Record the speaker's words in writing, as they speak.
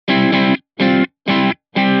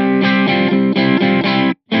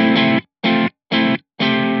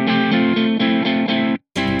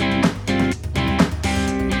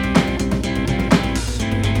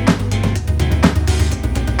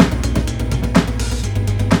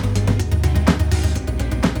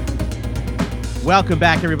Welcome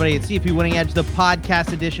back, everybody. It's CFP Winning Edge, the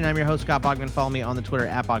podcast edition. I'm your host, Scott Bogman. Follow me on the Twitter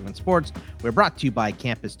at Bogman Sports. We're brought to you by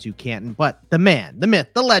Campus 2 Canton, but the man, the myth,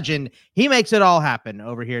 the legend, he makes it all happen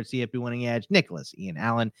over here at CFP Winning Edge. Nicholas Ian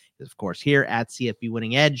Allen is, of course, here at CFP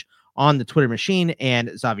Winning Edge on the Twitter machine,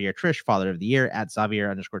 and Xavier Triche, Father of the Year, at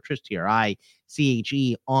Xavier_Triche,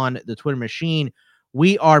 TRICHE on the Twitter machine.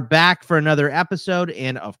 We are back for another episode,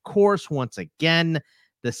 and of course, once again,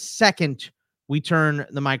 the second we turn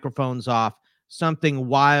the microphones off, something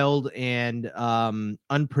wild and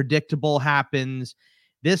unpredictable happens.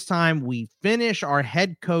 This time we finish our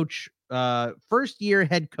head coach, first year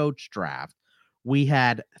head coach draft. We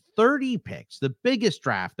had 30 picks, the biggest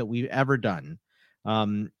draft that we've ever done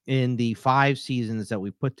in the 5 seasons that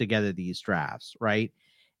we put together these drafts, right?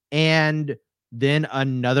 And then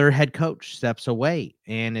another head coach steps away,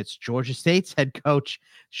 and it's Georgia State's head coach,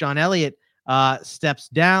 Sean Elliott, steps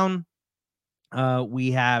down.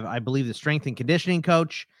 We have, I believe, the strength and conditioning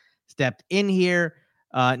coach stepped in here.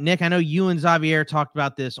 Nick, I know you and Xavier talked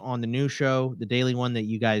about this on the new show, the daily one that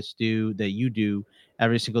you guys do, that you do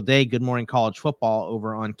every single day, Good Morning College Football,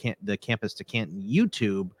 over on the Campus to Canton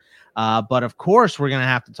YouTube. But of course, we're going to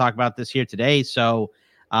have to talk about this here today. So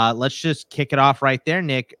let's just kick it off right there,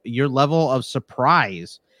 Nick. Your level of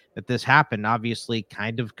surprise that this happened, obviously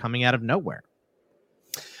kind of coming out of nowhere.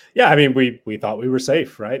 Yeah, I mean, we thought we were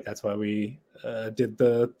safe, right? That's why we did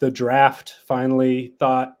the draft. Finally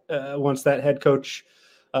thought once that head coach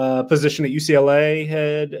position at UCLA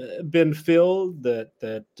had been filled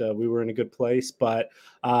that we were in a good place. But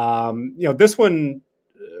this one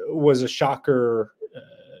was a shocker,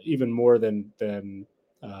 even more than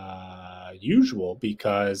usual,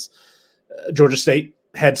 because Georgia State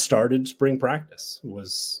had started spring practice,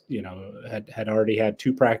 had already had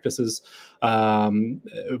 2 practices. I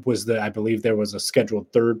believe there was a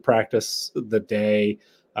scheduled 3rd practice the day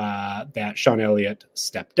that Sean Elliott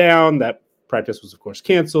stepped down. That practice was, of course,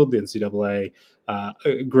 canceled. The NCAA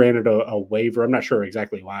granted a waiver. I'm not sure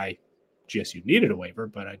exactly why GSU needed a waiver,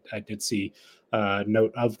 but I did see a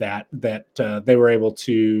note of that they were able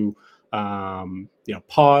to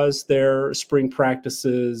pause their spring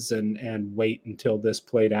practices and wait until this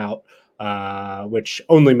played out, which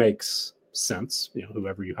only makes sense.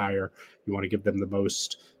 Whoever you hire, you want to give them the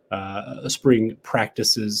most spring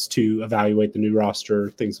practices to evaluate the new roster,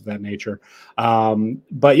 things of that nature.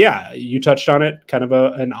 But yeah, you touched on it, kind of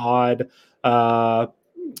an odd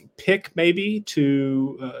pick maybe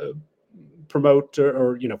to promote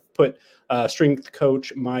or put strength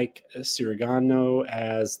coach Mike Sirigliano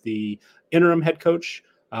as the interim head coach.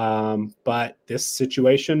 But this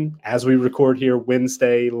situation, as we record here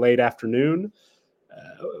Wednesday late afternoon,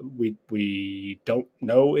 we don't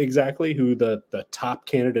know exactly who the top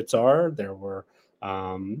candidates are. There were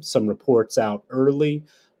some reports out early.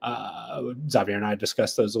 Xavier and I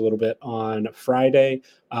discussed those a little bit on Friday.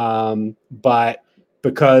 But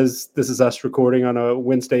because this is us recording on a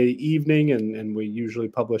Wednesday evening and we usually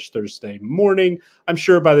publish Thursday morning, I'm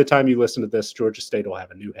sure by the time you listen to this, Georgia State will have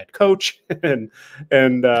a new head coach and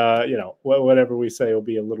whatever we say will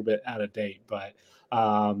be a little bit out of date. But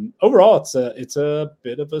overall, it's a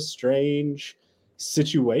bit of a strange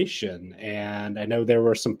situation. And I know there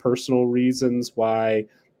were some personal reasons why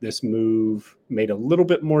this move made a little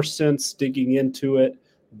bit more sense digging into it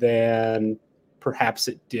than perhaps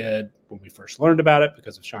it did when we first learned about it,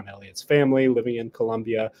 because of Sean Elliott's family living in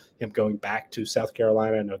Columbia, him going back to South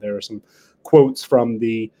Carolina. I know there are some quotes from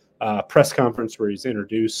the press conference where he's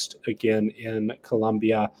introduced again in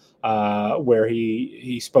Columbia, where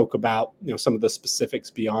he spoke about some of the specifics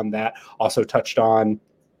beyond that. Also touched on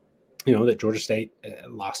that Georgia State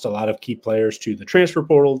lost a lot of key players to the transfer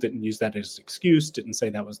portal. Didn't use that as an excuse. Didn't say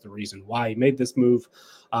that was the reason why he made this move,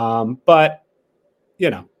 but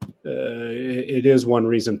it is one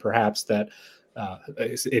reason perhaps that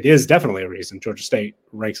it is definitely a reason Georgia State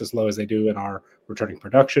ranks as low as they do in our returning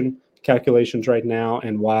production calculations right now,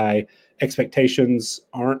 and why expectations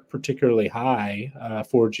aren't particularly high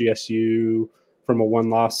for GSU from a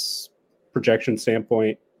 1-loss projection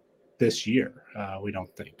standpoint this year. We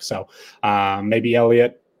don't think so. Maybe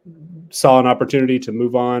Elliott saw an opportunity to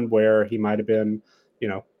move on where he might have been,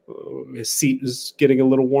 his seat is getting a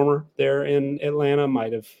little warmer there in Atlanta.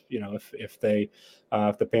 Might have, if the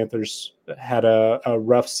Panthers had a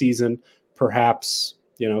rough season, perhaps,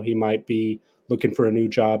 he might be looking for a new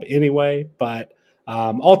job anyway. But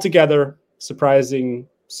altogether, surprising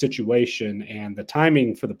situation, and the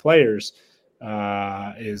timing for the players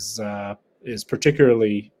is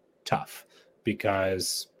particularly tough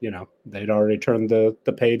because, they'd already turned the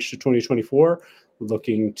page to 2024.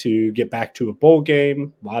 Looking to get back to a bowl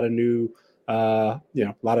game, a lot of new, a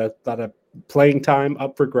lot of playing time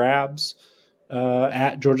up for grabs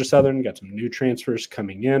at Georgia Southern. Got some new transfers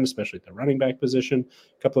coming in, especially at the running back position.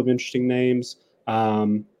 A couple of interesting names.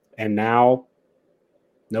 And now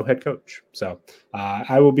no head coach. So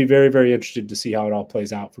I will be very, very interested to see how it all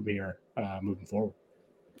plays out from here moving forward.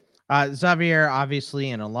 Xavier,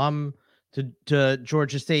 obviously an alum to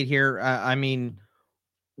Georgia State here. I mean,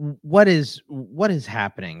 what is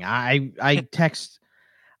happening? I text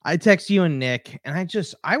you and Nick, and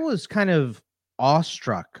I was kind of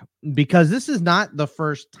awestruck because this is not the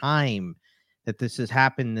first time that this has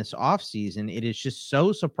happened this offseason. It is just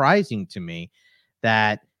so surprising to me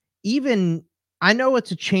that even I know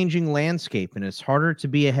it's a changing landscape and it's harder to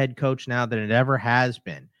be a head coach now than it ever has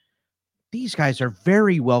been. These guys are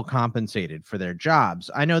very well compensated for their jobs.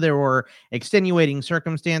 I know there were extenuating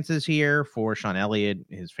circumstances here for Sean Elliott.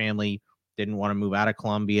 His family didn't want to move out of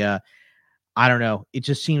Columbia. I don't know. It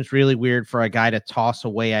just seems really weird for a guy to toss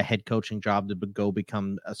away a head coaching job to go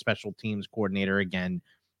become a special teams coordinator again,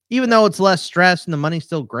 even though it's less stress and the money's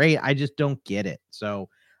still great. I just don't get it. So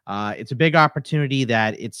it's a big opportunity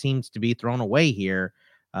that it seems to be thrown away here.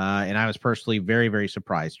 And I was personally very, very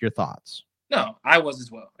surprised. Your thoughts? No, I was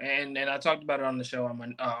as well, and I talked about it on the show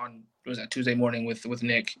on was that Tuesday morning with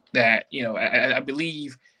Nick, that I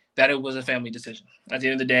believe that it was a family decision. At the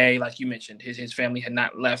end of the day, like you mentioned, his family had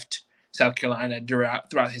not left South Carolina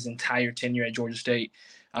throughout his entire tenure at Georgia State.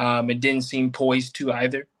 It didn't seem poised to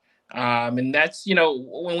either, and that's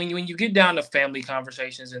when you get down to family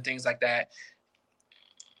conversations and things like that,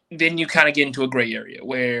 then you kind of get into a gray area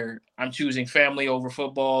where I'm choosing family over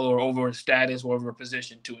football or over a status or over a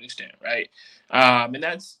position to an extent, right? And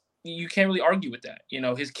that's, you can't really argue with that.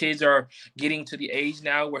 His kids are getting to the age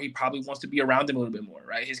now where he probably wants to be around them a little bit more,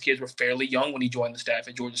 right? His kids were fairly young when he joined the staff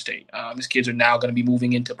at Georgia State. His kids are now going to be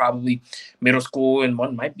moving into probably middle school, and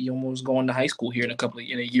one might be almost going to high school here in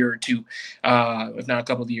a year or two, if not a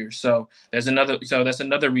couple of years. So that's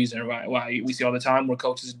another reason why we see all the time where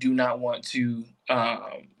coaches do not want to,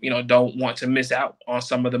 don't want to miss out on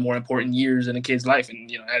some of the more important years in a kid's life, and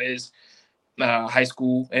that is high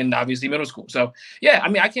school and obviously middle school. So yeah, I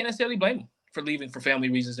mean, I can't necessarily blame him for leaving for family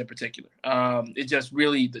reasons in particular. It just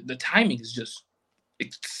really, the timing is just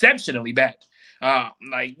exceptionally bad.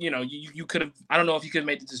 You could have, I don't know if you could have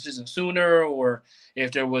made the decision sooner, or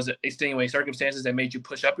if there was extenuating circumstances that made you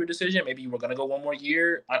push up your decision. Maybe you were going to go one more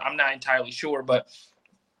year. I'm not entirely sure, but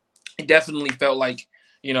it definitely felt like,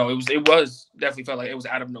 it was definitely felt like it was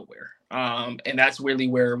out of nowhere. And that's really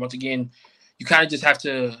where, once again, you kind of just have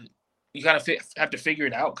to, have to figure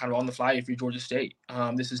it out kind of on the fly if you're Georgia State.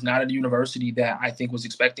 This is not a university that I think was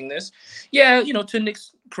expecting this. Yeah, to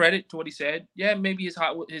Nick's credit, to what he said, yeah, maybe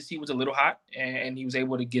his seat was a little hot, and he was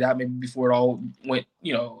able to get out maybe before it all went,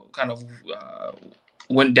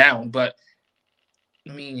 went down. But,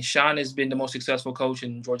 I mean, Sean has been the most successful coach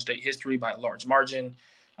in Georgia State history by a large margin.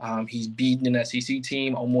 He's beaten an SEC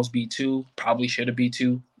team, almost B2, probably should have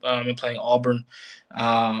B2 in playing Auburn,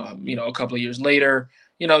 a couple of years later.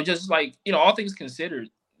 Just like, all things considered,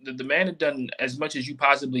 the man had done as much as you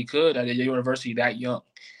possibly could at a university that young.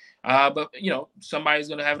 But, somebody's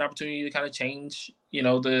going to have an opportunity to kind of change,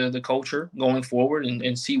 the culture going forward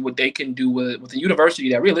and see what they can do with a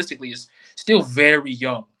university that realistically is still very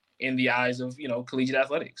young in the eyes of, collegiate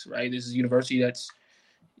athletics, right? This is a university that's,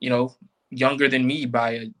 younger than me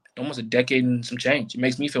by almost a decade and some change. It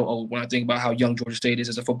makes me feel old when I think about how young Georgia State is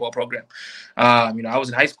as a football program. I was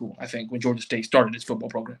in high school, I think, when Georgia State started its football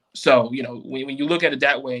program. So, when you look at it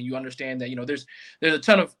that way, you understand that, there's a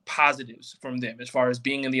ton of positives from them as far as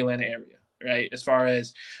being in the Atlanta area, right? As far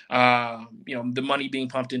as, the money being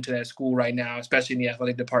pumped into that school right now, especially in the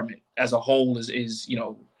athletic department as a whole is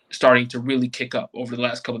starting to really kick up over the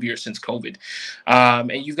last couple of years since COVID.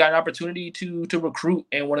 And you've got an opportunity to recruit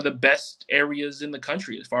in one of the best areas in the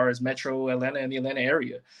country as far as Metro Atlanta and the Atlanta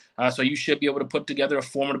area. So you should be able to put together a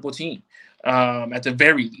formidable team at the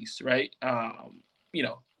very least, right?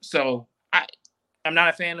 So I'm not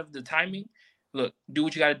a fan of the timing. Look, do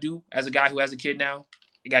what you got to do as a guy who has a kid now.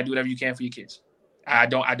 You got to do whatever you can for your kids. I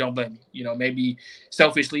don't blame you. Maybe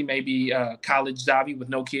selfishly, college Zavi with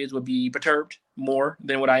no kids would be perturbed more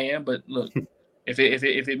than what I am. But look, if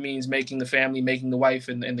it means making the family, making the wife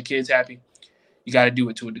and the kids happy, you got to do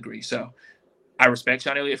it to a degree. So I respect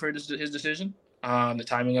Sean Elliott for his decision. The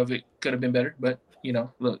timing of it could have been better, but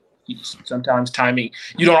look, sometimes timing,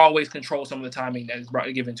 you don't always control some of the timing that is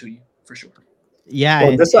given to you, for sure.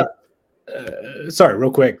 Yeah. Well, sorry,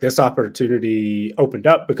 real quick. This opportunity opened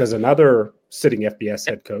up because another sitting FBS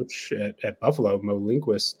head coach at Buffalo, Mo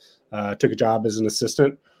Lindquist, took a job as an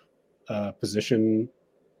assistant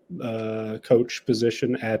coach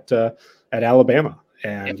position at Alabama.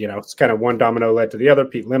 And, it's kind of one domino led to the other.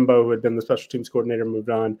 Pete Limbo, who had been the special teams coordinator, moved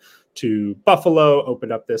on to Buffalo,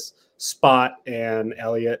 opened up this spot, and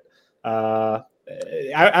Elliott.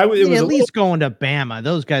 It was at least going to Bama.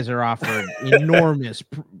 Those guys are offered enormous,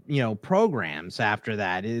 programs after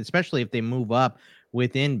that, especially if they move up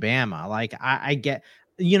within Bama. Like I get,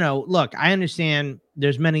 look, I understand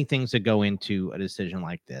there's many things that go into a decision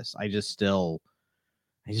like this. I just still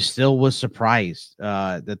was surprised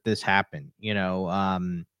that this happened.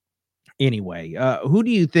 Anyway, who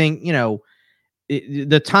do you think?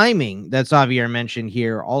 The timing that Xavier mentioned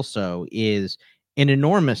here also is an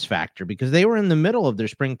enormous factor because they were in the middle of their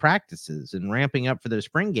spring practices and ramping up for their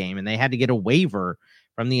spring game, and they had to get a waiver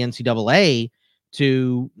from the NCAA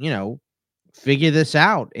to, figure this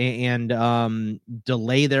out and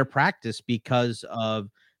delay their practice because of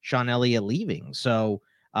Sean Elliott leaving. So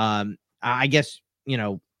I guess,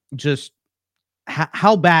 just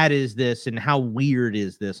how bad is this and how weird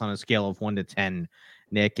is this on a scale of 1 to 10,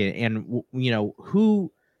 Nick? And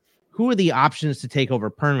who are the options to take over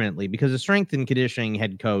permanently? Because the strength and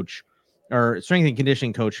conditioning coach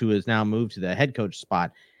who has now moved to the head coach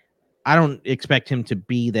spot, I don't expect him to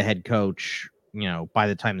be the head coach, by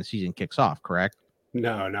the time the season kicks off, correct?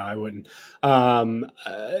 No, I wouldn't.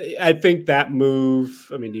 I think that move,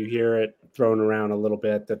 you hear it thrown around a little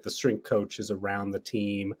bit that the strength coach is around the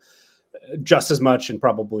team just as much and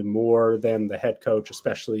probably more than the head coach,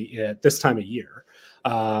 especially at this time of year.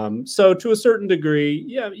 So to a certain degree,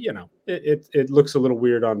 it looks a little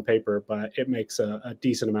weird on paper, but it makes a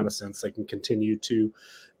decent amount of sense. They can continue to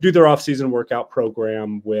do their off-season workout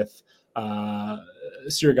program with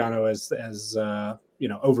Siriano as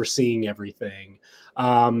overseeing everything.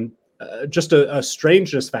 Just a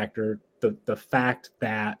strangeness factor, the fact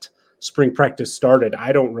that spring practice started.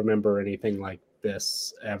 I don't remember anything like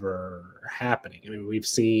this ever happening. We've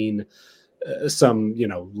seen some,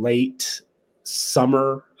 late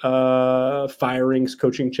summer firings,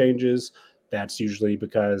 coaching changes. That's usually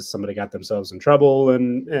because somebody got themselves in trouble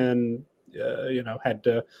and had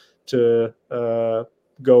to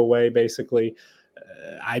go away. Basically,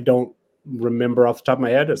 I don't remember off the top of my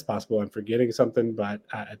head. It's possible I'm forgetting something, but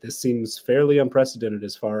this seems fairly unprecedented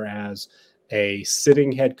as far as a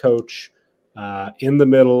sitting head coach in the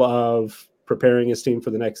middle of preparing his team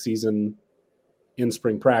for the next season in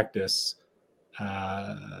spring practice,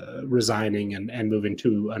 resigning and moving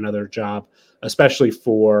to another job, especially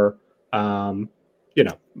for, a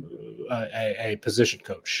position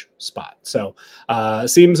coach spot. So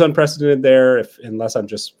seems unprecedented there, unless I'm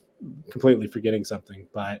just completely forgetting something.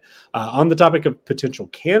 But on the topic of potential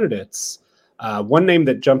candidates, one name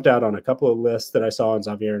that jumped out on a couple of lists that I saw, and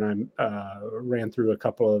Xavier and I ran through a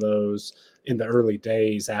couple of those in the early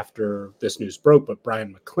days after this news broke, but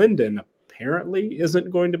Brian McClendon apparently isn't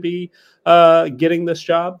going to be getting this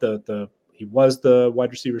job. He was the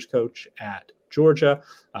wide receivers coach at Georgia,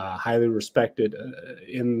 highly respected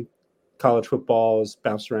in college football, has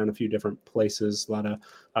bounced around a few different places, a lot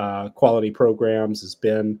of quality programs, has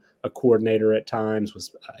been a coordinator at times,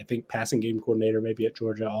 was, I think, passing game coordinator maybe at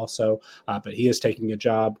Georgia also, but he is taking a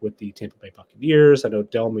job with the Tampa Bay Buccaneers. I know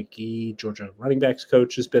Del McGee, Georgia running backs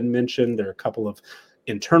coach, has been mentioned. There are a couple of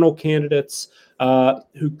internal candidates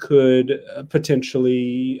who could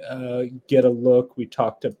potentially get a look. We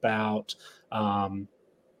talked about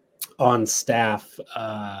on staff,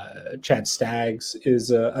 Chad Staggs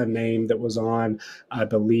is a name that was on, I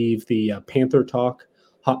believe, the Panther Talk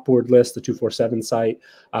hot board list, the 247 site.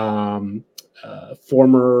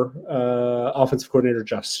 Former offensive coordinator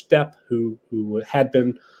Josh Stepp, who had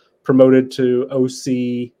been promoted to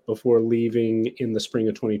OC before leaving in the spring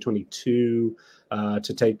of 2022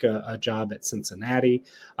 to take a job at Cincinnati.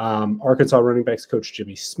 Arkansas running backs coach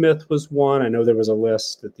Jimmy Smith was one. I know there was a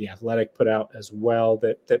list that The Athletic put out as well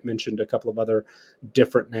that mentioned a couple of other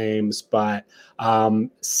different names. But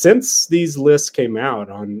since these lists came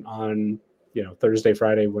out on Thursday,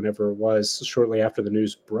 Friday, whenever it was, shortly after the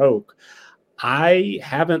news broke, I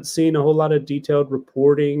haven't seen a whole lot of detailed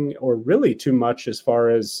reporting or really too much as far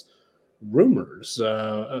as rumors.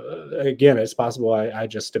 Again, it's possible I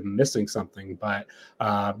just am missing something, but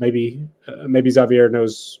maybe Xavier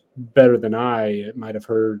knows better than I. Might have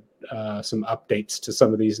heard some updates to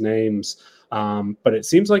some of these names, but it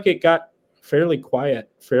seems like it got fairly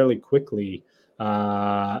quiet fairly quickly.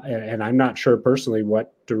 And I'm not sure personally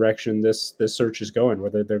what direction this search is going,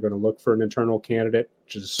 whether they're going to look for an internal candidate,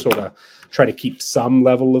 just sort of try to keep some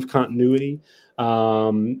level of continuity,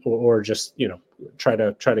 or just, try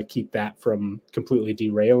to keep that from completely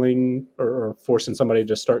derailing or forcing somebody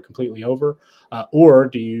to start completely over, or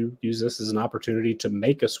do you use this as an opportunity to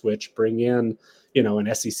make a switch, bring in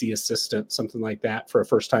an SEC assistant, something like that, for a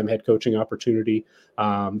first-time head coaching opportunity,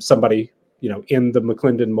 somebody in the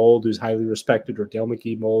McClendon mold who's highly respected, or Dale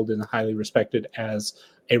McGee mold and highly respected as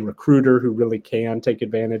a recruiter who really can take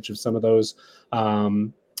advantage of some of those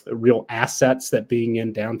real assets that being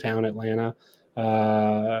in downtown Atlanta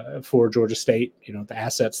for Georgia State, the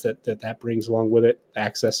assets that brings along with it,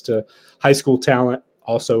 access to high school talent,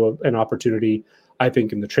 also an opportunity, I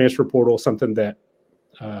think, in the transfer portal, something that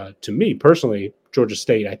to me personally, Georgia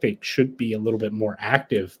State, I think, should be a little bit more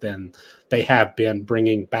active than they have been,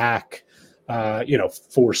 bringing back,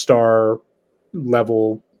 4-star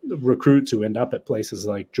level recruits who end up at places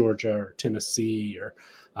like Georgia or Tennessee or,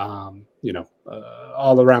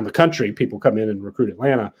 all around the country. People come in and recruit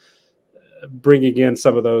Atlanta, bringing in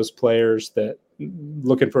some of those players that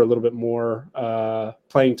looking for a little bit more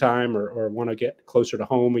playing time or want to get closer to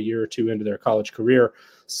home a year or two into their college career,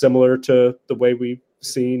 similar to the way we've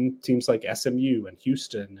seen teams like SMU and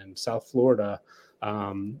Houston and South Florida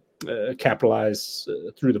capitalize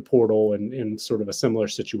through the portal in sort of a similar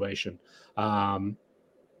situation.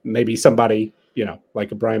 Maybe somebody,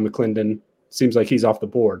 like a Brian McClendon, seems like he's off the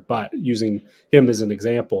board, but using him as an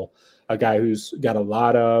example, a guy who's got a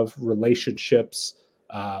lot of relationships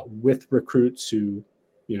with recruits who,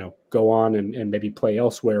 go on and maybe play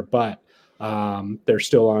elsewhere, but they're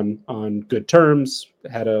still on good terms,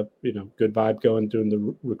 had a good vibe going during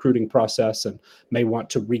the recruiting process, and may want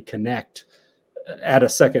to reconnect at a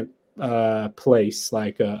second place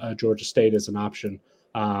like a Georgia State as an option.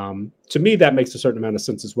 To me, that makes a certain amount of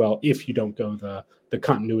sense as well, if you don't go the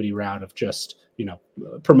continuity route of just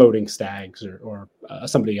promoting Stags or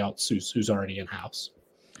somebody else who's already in house.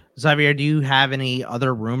 Xavier, do you have any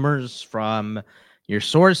other rumors from your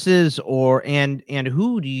sources, and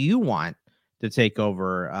who do you want to take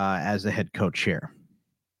over as the head coach here?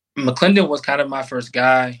 McClendon was kind of my first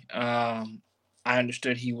guy. I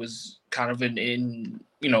understood he was kind of in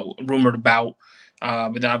rumored about,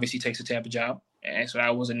 but then obviously takes a Tampa job, and so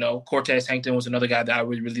that was a no. Cortez Hankton was another guy that I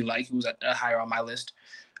really liked, who was higher on my list.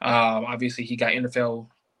 Obviously, he got NFL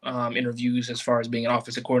interviews as far as being an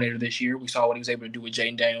offensive coordinator this year. We saw what he was able to do with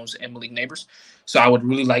Jaden Daniels and Malik Neighbors. So I would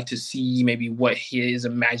really like to see maybe what his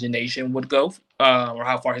imagination would go, or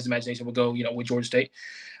how far his imagination would go, with Georgia State.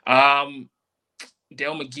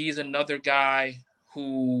 Dale McGee is another guy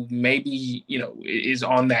who maybe, is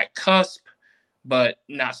on that cusp, but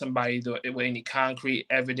not somebody with any concrete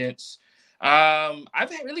evidence. For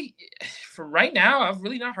right now, I've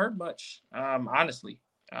really not heard much, honestly.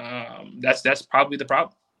 That's probably the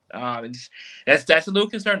problem. That's a little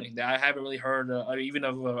concerning that I haven't really heard even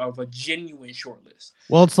of a genuine short list.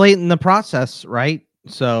 Well, it's late in the process, right?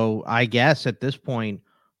 So I guess at this point,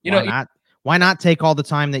 why not take all the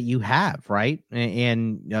time that you have, right,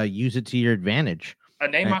 and use it to your advantage? A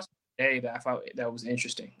name I saw today that I thought that was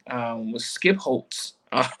interesting was Skip Holtz.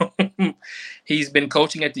 He's been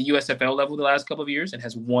coaching at the USFL level the last couple of years and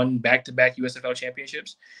has won back-to-back USFL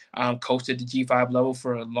championships. Coached at the G5 level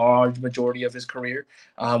for a large majority of his career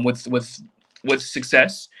with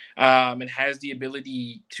success, and has the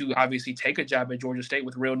ability to obviously take a job at Georgia State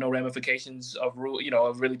with no ramifications of really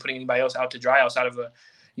putting anybody else out to dry outside of the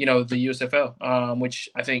USFL, which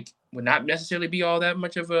I think would not necessarily be all that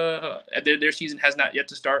much of their season has not yet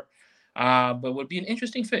to start, but would be an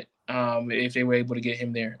interesting fit if they were able to get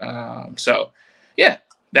him there. So yeah,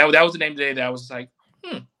 that was the name today that I was like,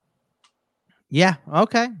 Yeah.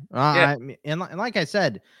 Okay. Yeah. And like I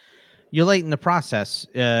said, you're late in the process.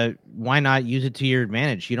 Why not use it to your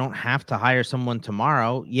advantage? You don't have to hire someone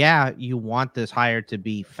tomorrow. Yeah, you want this hire to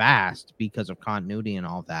be fast because of continuity and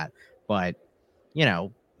all that, but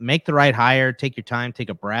make the right hire, take your time, take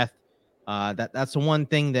a breath. That's the one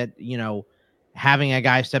thing that, having a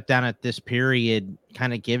guy step down at this period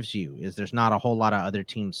kind of gives you, is there's not a whole lot of other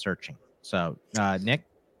teams searching. So, Nick?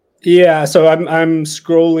 Yeah, so I'm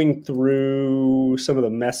scrolling through some of the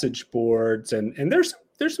message boards, and there's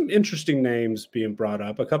some interesting names being brought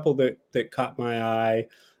up. A couple that caught my eye.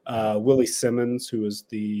 Willie Simmons, who was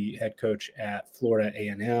the head coach at Florida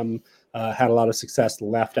A&M, had a lot of success,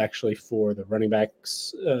 left actually for the running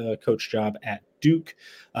backs coach job at Duke.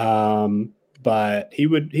 But he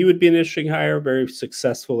would be an interesting hire, very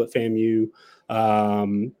successful at FAMU. I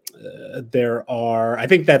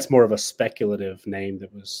think that's more of a speculative name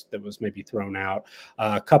that was maybe thrown out.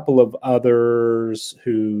 A couple of others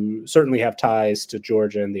who certainly have ties to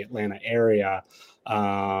Georgia and the Atlanta area.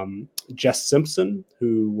 Jess Simpson,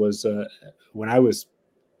 who was when I was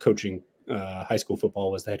coaching high school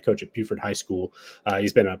football, was the head coach at Buford High School.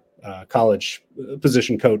 He's been a college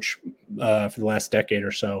position coach for the last decade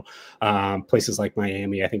or so. Places like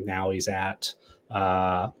Miami, I think now he's at.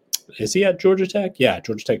 Is he at Georgia Tech? Yeah,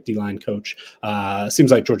 Georgia Tech D-line coach.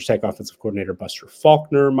 Seems like Georgia Tech offensive coordinator Buster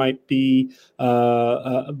Faulkner might be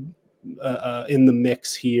in the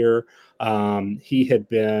mix here. He had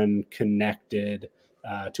been connected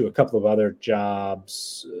to a couple of other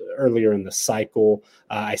jobs earlier in the cycle.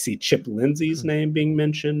 I see Chip Lindsey's name being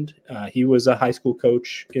mentioned. He was a high school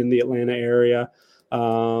coach in the Atlanta area at,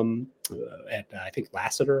 I think,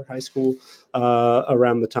 Lassiter High School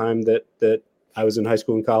around the time that I was in high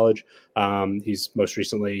school and college. He's most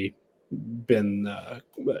recently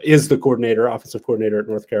is the offensive coordinator at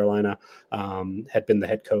North Carolina, had been the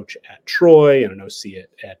head coach at Troy and an OC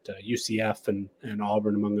at UCF and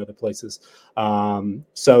Auburn, among other places.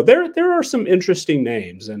 So there are some interesting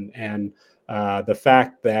names, and the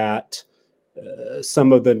fact that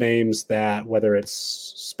some of the names that, whether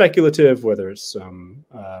it's speculative, whether it's some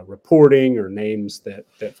reporting or names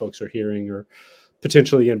that folks are hearing are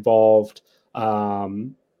potentially involved,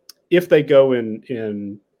 if they go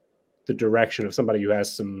in the direction of somebody who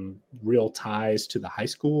has some real ties to the high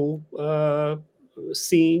school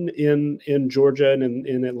scene in Georgia and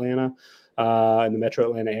in Atlanta, in the metro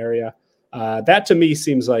Atlanta area, that to me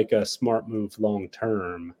seems like a smart move long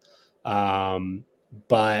term.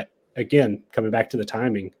 But again, coming back to the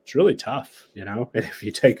timing, it's really tough, if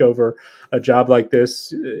you take over a job like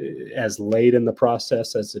this as late in the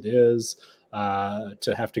process as it is,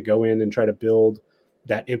 to have to go in and try to build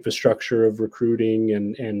that infrastructure of recruiting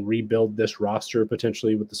and rebuild this roster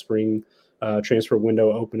potentially with the spring transfer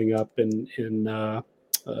window opening up in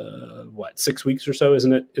 6 weeks or so,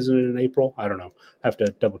 isn't it in April? I don't know. I have to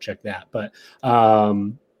double check that. But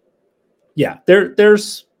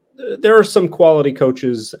there are some quality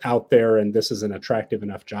coaches out there, and this is an attractive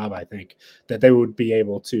enough job, I think, that they would be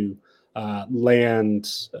able to land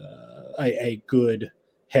a good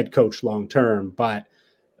head coach long term. But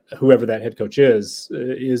whoever that head coach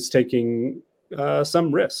is taking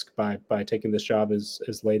some risk by taking this job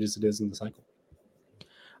as late as it is in the cycle.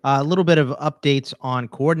 A little bit of updates on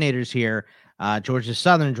coordinators here. Georgia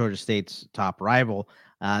Southern, Georgia State's top rival,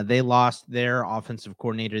 they lost their offensive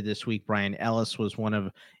coordinator this week. Brian Ellis was one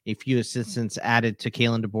of a few assistants added to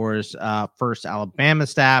Kalen DeBoer's first Alabama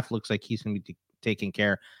staff. Looks like he's going to be taking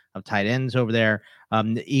care of tight ends over there.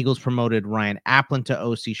 The Eagles promoted Ryan Applin to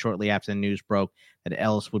OC shortly after the news broke that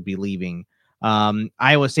Ellis would be leaving.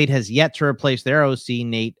 Iowa State has yet to replace their OC,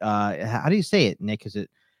 Nate. How do you say it, Nick? Is it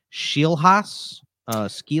Scheelhaas?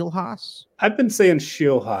 Scheelhaas? I've been saying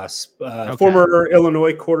Scheelhaas, former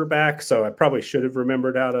Illinois quarterback, so I probably should have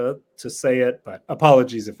remembered how to say it, but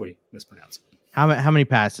apologies if we mispronounce it. How many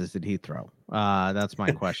passes did he throw? That's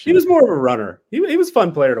my question. He was more of a runner. He was a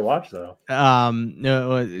fun player to watch, though.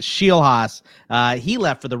 Scheelhaas, he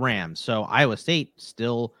left for the Rams, so Iowa State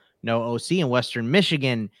still no OC. In Western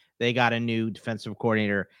Michigan, they got a new defensive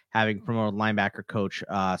coordinator, having promoted linebacker coach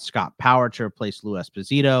Scott Power to replace Lou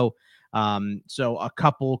Esposito. So a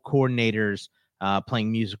couple coordinators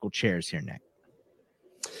playing musical chairs here, Nick.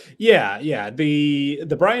 Yeah.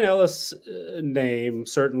 The Brian Ellis name,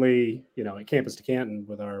 certainly, at Campus to Canton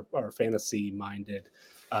with our fantasy minded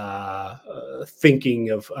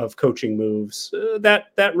thinking of coaching moves,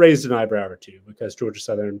 that raised an eyebrow or two, because Georgia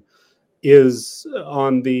Southern is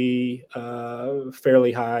on the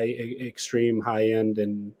fairly high, extreme high end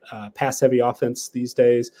and pass heavy offense these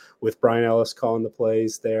days, with Brian Ellis calling the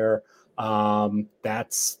plays there.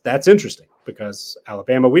 That's interesting, because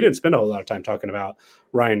Alabama, we didn't spend a whole lot of time talking about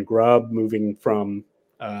Ryan Grubb moving from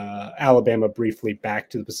Alabama briefly back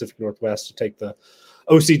to the Pacific Northwest to take the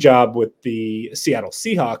OC job with the Seattle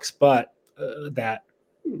Seahawks, but that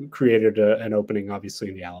created an opening, obviously,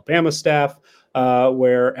 in the Alabama staff,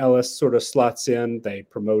 where Ellis sort of slots in. They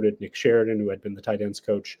promoted Nick Sheridan, who had been the tight ends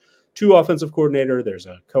coach, to offensive coordinator. There's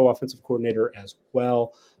a co-offensive coordinator as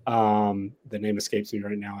well. The name escapes me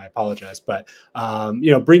right now. I apologize. But,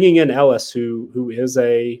 bringing in Ellis, who is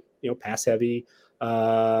a, pass heavy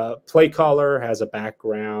play caller, has a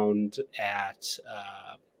background at,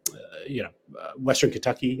 Western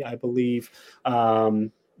Kentucky, I believe,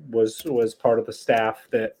 was part of the staff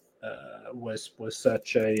that was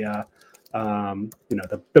such a,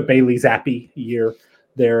 the Bailey Zappi year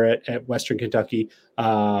there at Western Kentucky.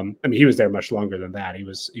 He was there much longer than that. He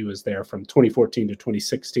was there from 2014 to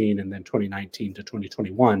 2016 and then 2019 to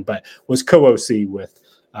 2021, but was co-OC with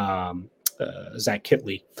Zach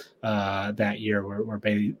Kitley that year, where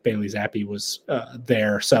Bailey Zappi was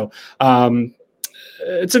there. So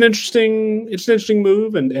it's an interesting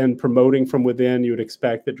move, and promoting from within. You would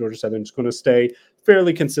expect that Georgia Southern is going to stay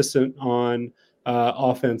fairly consistent on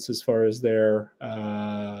offense as far as their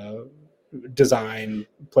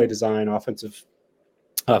play design, offensive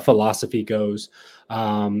philosophy goes.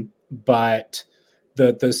 But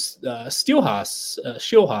the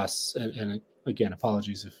Steelhaas, and again,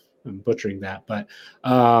 apologies if I'm butchering that, but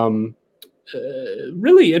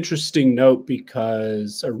really interesting note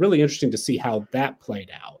really interesting to see how that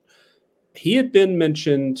played out. He had been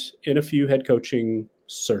mentioned in a few head coaching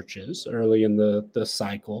searches early in the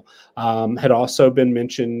cycle, had also been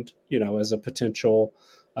mentioned, as a potential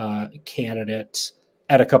candidate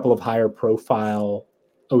at a couple of higher profile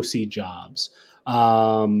OC jobs.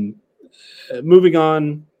 Moving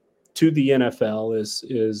on to the NFL is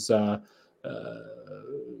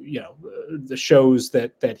the shows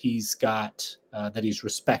that he's got, that he's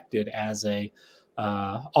respected as a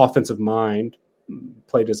offensive mind,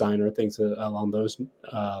 play designer, things along those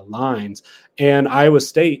lines. And Iowa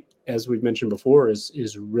State, as we've mentioned before,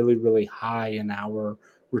 is really, really high in our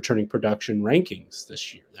returning production rankings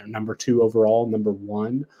this year. They're number 2 overall, number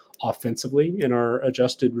 1 offensively in our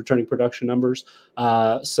adjusted returning production numbers.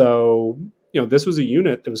 So this was a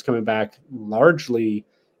unit that was coming back largely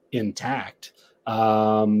intact,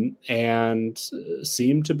 and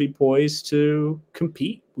seemed to be poised to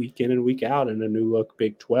compete week in and week out in a new look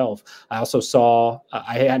Big 12. I also saw,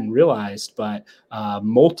 I hadn't realized, but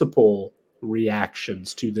multiple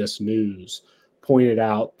reactions to this news pointed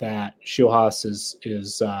out that Schilhaas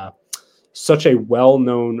is such a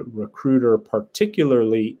well-known recruiter,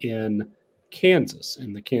 particularly in Kansas,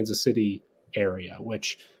 in the Kansas City area,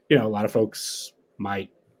 which, a lot of folks might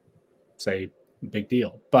say big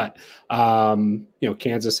deal. But,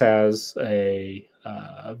 Kansas has a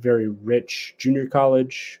very rich junior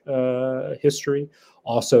college history.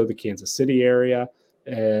 Also, the Kansas City area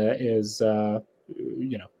is,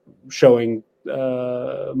 showing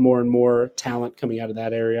more and more talent coming out of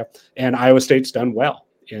that area. And Iowa State's done well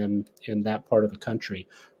in that part of the country,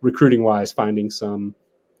 recruiting wise, finding some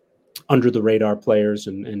under the radar players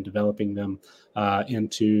and developing them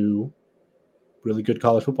into really good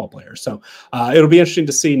college football players. So it'll be interesting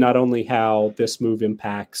to see not only how this move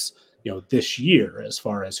impacts, this year, as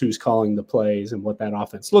far as who's calling the plays and what that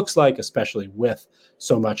offense looks like, especially with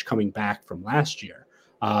so much coming back from last year,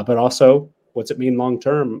 but also what's it mean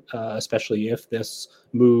long-term, especially if this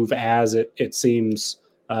move, as it seems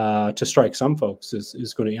to strike some folks,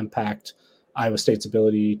 is going to impact Iowa State's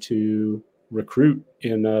ability to recruit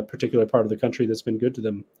in a particular part of the country that's been good to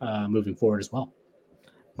them moving forward as well.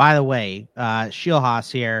 By the way,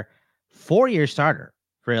 Schilhaas here, 4-year starter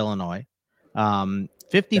for Illinois.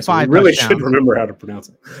 55 really touchdowns, should remember how to pronounce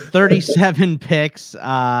it. 37 picks,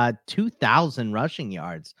 2,000 rushing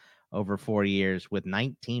yards over 4 years with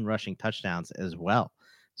 19 rushing touchdowns as well.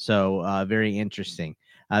 So very interesting.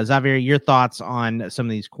 Xavier, your thoughts on some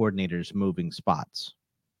of these coordinators moving spots?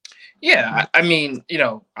 Yeah, I mean,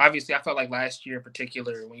 obviously, I felt like last year in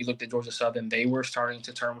particular, when you looked at Georgia Southern, they were starting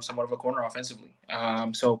to turn somewhat of a corner offensively.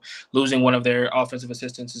 So losing one of their offensive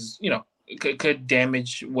assistants is, could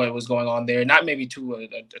damage what was going on there. Not maybe to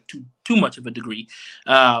too much of a degree,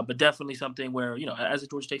 but definitely something where, as a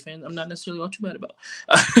Georgia State fan, I'm not necessarily all too bad about,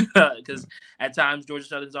 because at times Georgia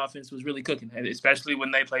Southern's offense was really cooking, especially when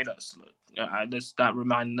they played us. Let's not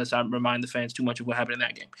remind the fans too much of what happened in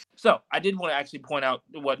that game. So I did want to actually point out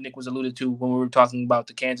what Nick was alluded to when we were talking about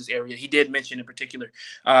the Kansas area. He did mention in particular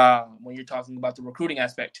when you're talking about the recruiting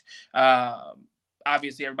aspect.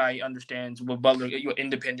 Obviously, everybody understands what Butler,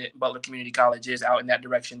 independent Butler Community College is out in that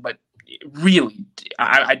direction. But really,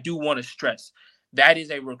 I do want to stress that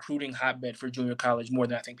is a recruiting hotbed for junior college more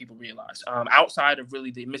than I think people realize. Outside of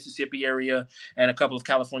really the Mississippi area and a couple of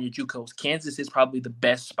California JUCOs, Kansas is probably the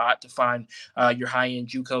best spot to find your high-end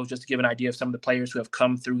JUCOs. Just to give an idea of some of the players who have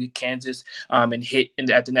come through Kansas and hit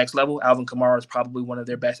at the next level, Alvin Kamara is probably one of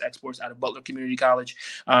their best exports out of Butler Community College,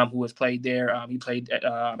 who has played there. He played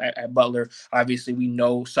at Butler. Obviously, we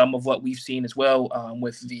know some of what we've seen as well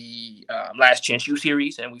with the Last Chance U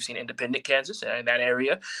series, and we've seen Independent Kansas in that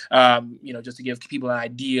area. Just to give people an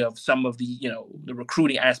idea of some of the the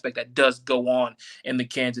recruiting aspect that does go on in the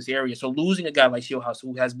Kansas area. So losing a guy like Schilhaas,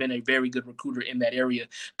 who has been a very good recruiter in that area,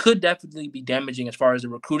 could definitely be damaging as far as the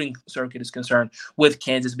recruiting circuit is concerned, with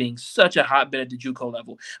Kansas being such a hotbed at the JUCO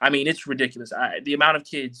level. I mean, it's ridiculous. The amount of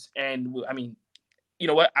kids, and I mean, you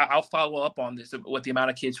know what? I'll follow up on this with the amount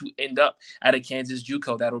of kids who end up at a Kansas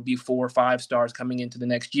JUCO. That'll be 4 or 5 stars coming into the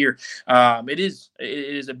next year. It is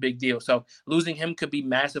a big deal. So losing him could be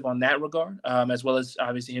massive on that regard, as well as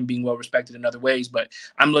obviously him being well respected in other ways. But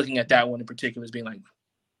I'm looking at that one in particular as being like,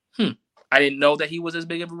 I didn't know that he was as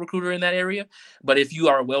big of a recruiter in that area, but if you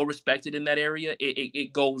are well respected in that area,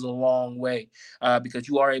 it goes a long way because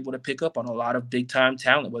you are able to pick up on a lot of big time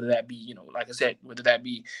talent, whether that be, like I said, whether that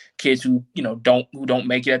be kids who don't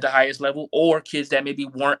make it at the highest level, or kids that maybe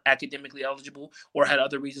weren't academically eligible or had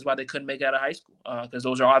other reasons why they couldn't make it out of high school, because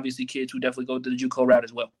those are obviously kids who definitely go to the JUCO route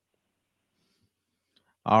as well.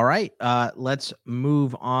 All right, let's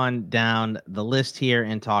move on down the list here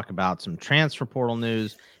and talk about some transfer portal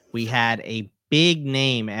news. We had a big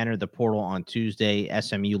name enter the portal on Tuesday,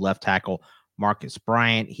 SMU left tackle Marcus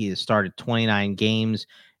Bryant. He has started 29 games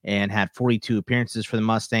and had 42 appearances for the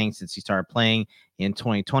Mustangs since he started playing in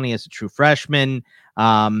 2020 as a true freshman.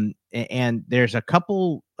 And there's a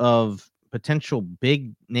couple of potential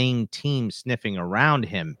big name teams sniffing around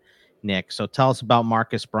him, Nick. So tell us about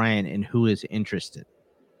Marcus Bryant and who is interested.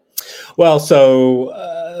 Well,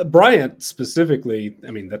 so Bryant specifically,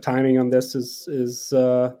 I mean, the timing on this is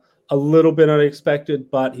a little bit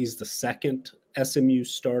unexpected, but he's the second SMU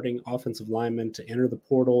starting offensive lineman to enter the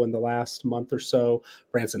portal in the last month or so.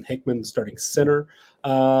 Branson Hickman, starting center,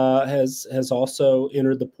 has also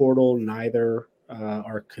entered the portal. Neither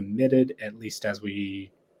are committed, at least as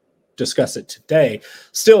we discuss it today.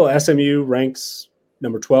 Still, SMU ranks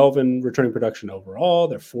number 12 in returning production overall.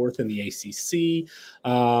 They're fourth in the ACC.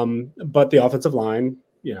 But the offensive line,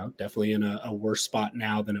 definitely in a worse spot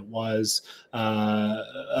now than it was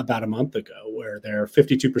about a month ago, where they're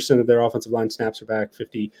 52% of their offensive line snaps are back,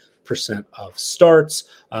 50% of starts.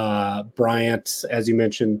 Bryant, as you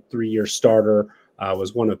mentioned, 3-year starter,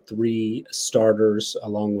 was one of 3 starters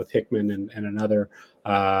along with Hickman and another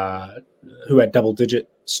who had double-digit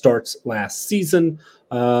starts last season.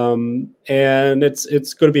 And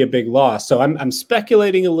it's going to be a big loss. So I'm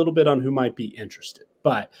speculating a little bit on who might be interested.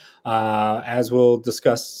 But as we'll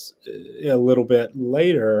discuss a little bit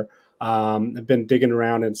later, I've been digging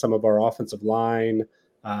around in some of our offensive line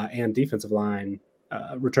and defensive line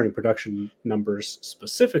returning production numbers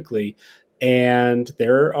specifically. And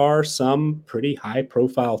there are some pretty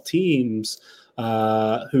high-profile teams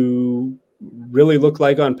who really look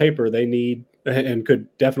like on paper they need and could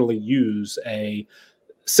definitely use a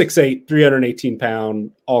 6'8",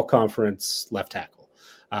 318-pound all-conference left tackle.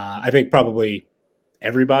 I think probably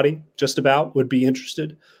everybody just about would be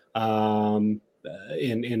interested in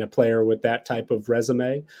a player with that type of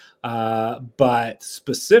resume. But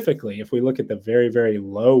specifically, if we look at the very, very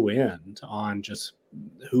low end on just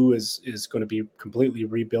who is going to be completely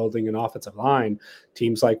rebuilding an offensive line,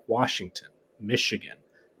 teams like Washington, Michigan,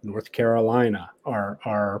 North Carolina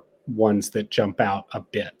are ones that jump out a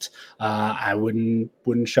bit. I wouldn't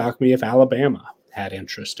shock me if Alabama had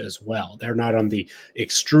interest as well. They're not on the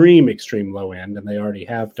extreme low end, and they already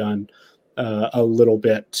have done a little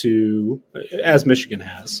bit to, as Michigan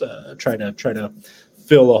has, try to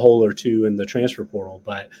fill a hole or two in the transfer portal.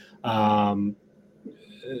 But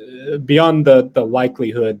beyond the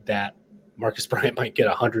likelihood that Marcus Bryant might get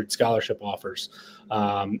 100 scholarship offers,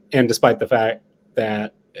 and despite the fact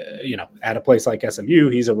that at a place like SMU,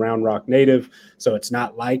 he's a Round Rock native, so it's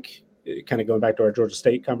not like, kind of going back to our Georgia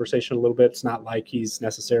State conversation a little bit, it's not like he's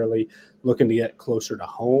necessarily looking to get closer to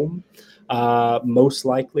home. Most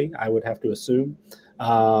likely, I would have to assume.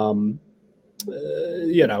 That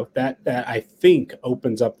I think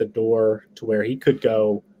opens up the door to where he could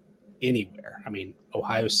go anywhere. I mean,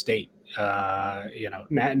 Ohio State,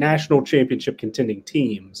 national championship contending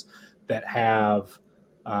teams that have,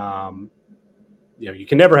 you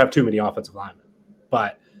can never have too many offensive linemen,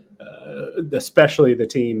 but especially the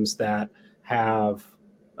teams that have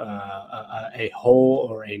a hole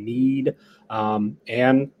or a need.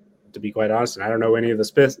 And to be quite honest, and I don't know any of the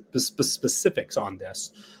specifics on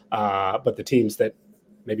this, but the teams that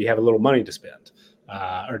maybe have a little money to spend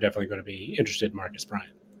are definitely going to be interested in Marcus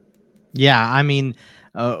Bryant. Yeah, I mean,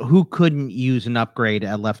 who couldn't use an upgrade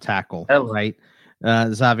at left tackle, right?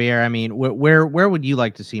 Xavier, I mean, where would you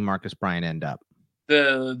like to see Marcus Bryant end up?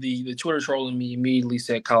 The Twitter trolling me immediately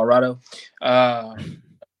said Colorado,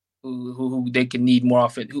 who they can need more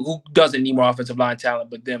who doesn't need more offensive line talent,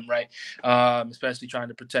 but them, right? Especially trying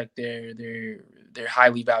to protect their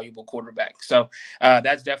highly valuable quarterback. So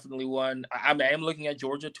that's definitely one. I am looking at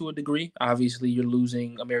Georgia to a degree. Obviously, you're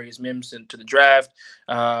losing Amarius Mims to the draft,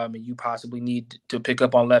 and you possibly need to pick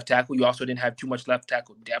up on left tackle. You also didn't have too much left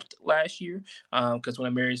tackle depth last year because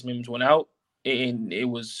when Amarius Mims went out, it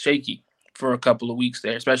was shaky for a couple of weeks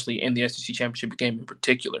there, especially in the SEC championship game in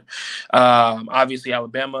particular. Obviously,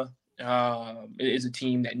 Alabama is a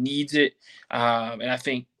team that needs it. And I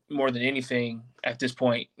think more than anything at this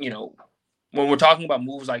point, when we're talking about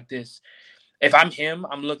moves like this, if I'm him,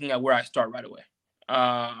 I'm looking at where I start right away.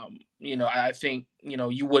 I think,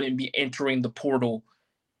 you wouldn't be entering the portal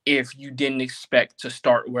if you didn't expect to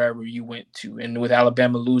start wherever you went to. And with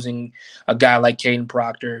Alabama losing a guy like Caden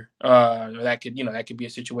Proctor, that could be a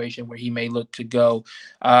situation where he may look to go.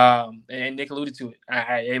 And Nick alluded to it.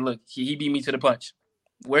 Hey, look, he beat me to the punch.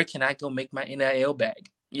 Where can I go make my NIL bag?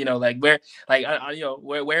 Where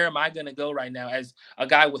am I going to go right now as a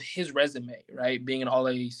guy with his resume, right? Being an all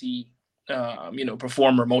AAC,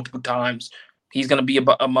 performer multiple times. He's going to be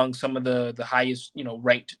among some of the highest,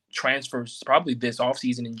 ranked transfers probably this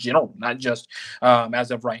offseason in general, not just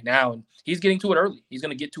as of right now. And he's getting to it early. He's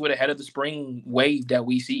going to get to it ahead of the spring wave that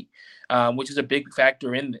we see, which is a big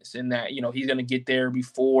factor in this, in that, he's going to get there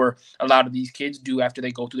before a lot of these kids do after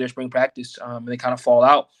they go through their spring practice and they kind of fall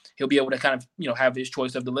out. He'll be able to kind of, have his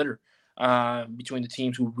choice of the litter between the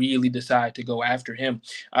teams who really decide to go after him.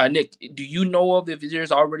 Nick, do you know of if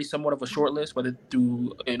there's already somewhat of a short list, whether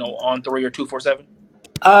through On3 or 247?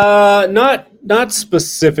 Not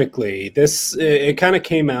specifically. It kind of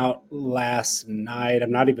came out last night.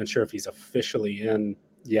 I'm not even sure if he's officially in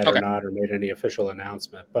yet or not, or made any official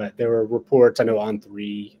announcement. But there were reports. I know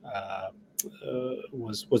On3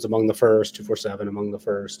 was among the first, 247 among the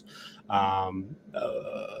first.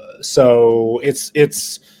 So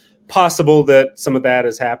it's possible that some of that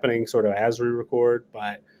is happening sort of as we record,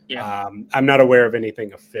 but I'm not aware of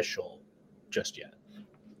anything official just yet.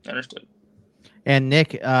 Understood. And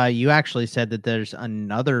Nick, you actually said that there's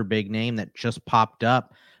another big name that just popped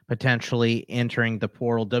up, potentially entering the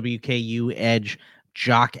portal. WKU edge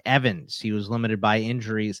Jock Evans. He was limited by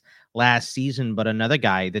injuries last season, but another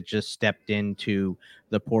guy that just stepped into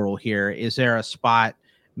the portal here. Is there a spot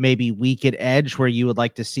maybe weak at edge where you would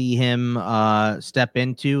like to see him step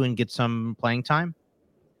into and get some playing time?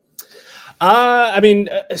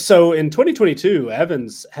 So in 2022,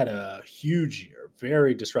 Evans had a huge year,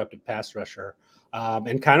 very disruptive pass rusher,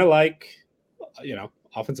 and kind of like,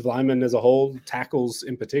 offensive linemen as a whole, tackles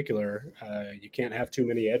in particular, you can't have too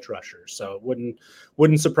many edge rushers. So it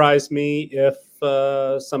wouldn't surprise me if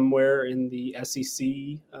somewhere in the SEC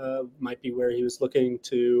might be where he was looking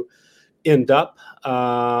to end up.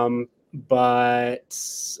 But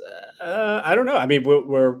I don't know. I mean,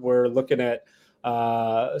 we're looking at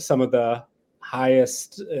some of the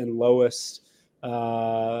highest and lowest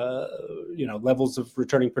levels of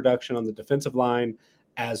returning production on the defensive line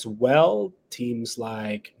as well. Teams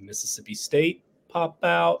like Mississippi State pop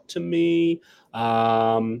out to me.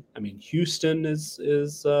 Houston is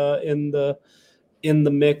in the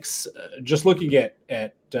mix. Just looking at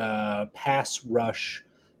pass rush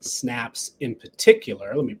snaps in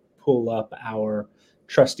particular. Let me pull up our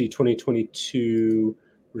trusty 2022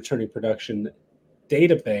 returning production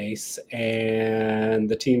database, and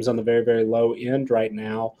the teams on the very, very low end right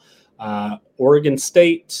now: Oregon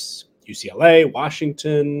State, UCLA,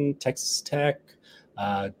 Washington, Texas Tech,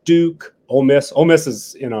 Duke, Ole Miss. Ole Miss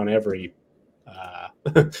is in on every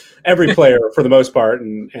player for the most part,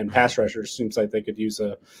 and pass rushers seems like they could use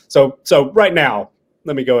a. So right now,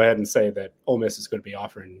 let me go ahead and say that Ole Miss is going to be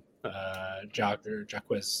offering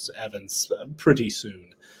Jacquez Evans pretty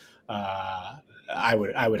soon. I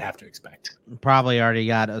would have to expect. Probably already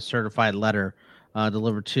got a certified letter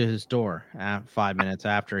delivered to his door 5 minutes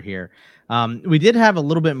after here. We did have a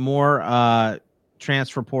little bit more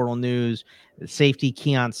transfer portal news. Safety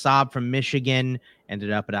Keon Saab from Michigan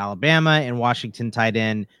ended up at Alabama, and Washington tight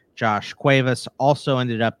end Josh Cuevas also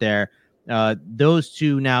ended up there. Those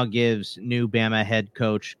two now gives new Bama head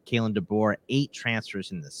coach Kalen DeBoer 8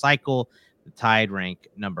 transfers in the cycle. The Tide rank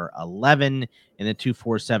number 11 in the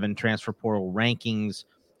 247 transfer portal rankings.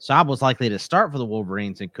 Saab was likely to start for the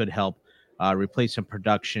Wolverines and could help replace some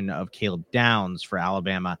production of Caleb Downs for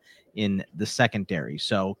Alabama in the secondary.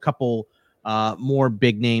 So a couple more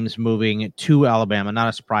big names moving to Alabama. Not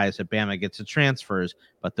a surprise that Bama gets the transfers,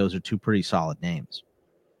 but those are two pretty solid names.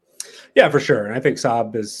 Yeah, for sure. And I think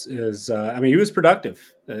Saab is he was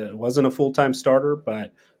productive. Wasn't a full-time starter,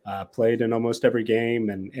 but played in almost every game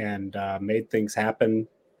and made things happen.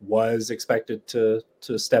 Was expected to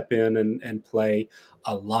step in and play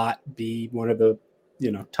a lot, be one of the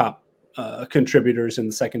top contributors in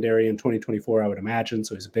the secondary in 2024, I would imagine.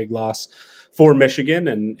 So he's a big loss for Michigan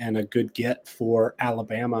and a good get for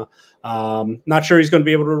Alabama. Not sure he's going to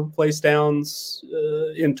be able to replace Downs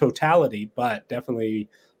in totality, but definitely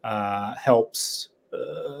helps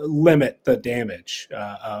limit the damage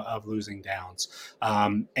of losing Downs.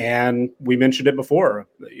 And we mentioned it before,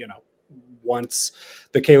 once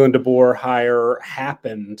the Kalen DeBoer hire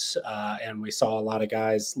happened and we saw a lot of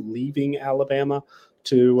guys leaving Alabama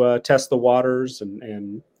to test the waters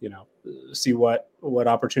and see what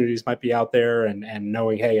opportunities might be out there, and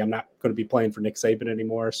knowing, hey, I'm not going to be playing for Nick Saban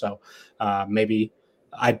anymore, so maybe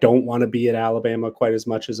I don't want to be at Alabama quite as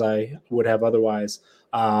much as I would have otherwise.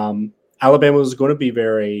 Alabama was going to be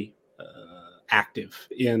very active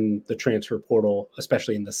in the transfer portal,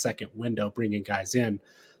 especially in the second window, bringing guys in.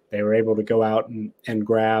 They were able to go out and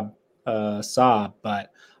grab Saab,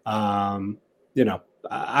 but I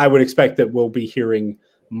would expect that we'll be hearing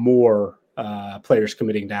more players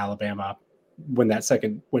committing to Alabama when that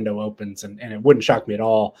second window opens, and it wouldn't shock me at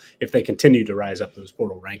all if they continue to rise up those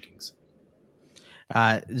portal rankings.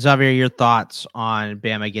 Xavier, your thoughts on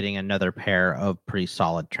Bama getting another pair of pretty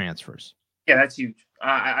solid transfers? Yeah, that's huge.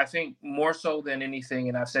 I think more so than anything,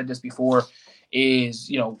 and I've said this before,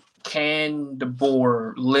 is, can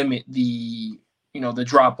DeBoer limit the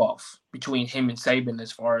drop off between him and Saban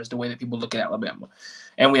as far as the way that people look at Alabama?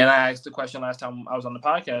 And I asked the question last time I was on the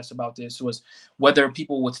podcast about this, was whether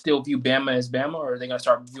people would still view Bama as Bama, or are they going to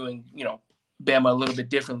start viewing, Bama a little bit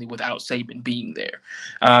differently without Saban being there,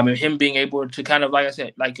 and him being able to kind of, like I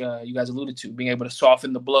said, like you guys alluded to, being able to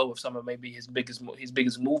soften the blow of some of maybe his biggest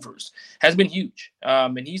movers has been huge.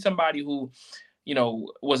 And he's somebody who,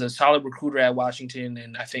 was a solid recruiter at Washington,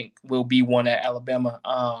 and I think will be one at Alabama.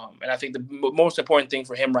 And I think the most important thing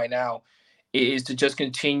for him right now is to just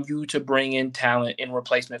continue to bring in talent in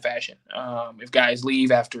replacement fashion. If guys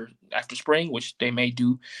leave after spring, which they may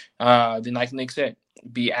do, then like Nick said,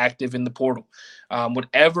 be active in the portal.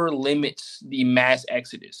 Whatever limits the mass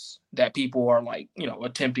exodus that people are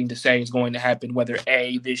attempting to say is going to happen, whether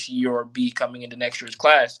A, this year, or B, coming into next year's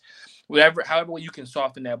class, however you can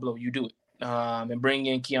soften that blow, you do it. And bringing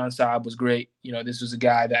in Keon Saab was great. This was a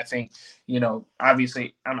guy that I think,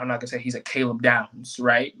 obviously I'm not gonna say he's a Caleb Downs,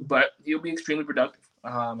 right? But he'll be extremely productive.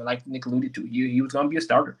 And like Nick alluded to, he was gonna be a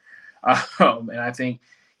starter. And I think,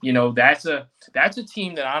 that's a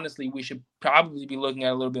team that honestly we should probably be looking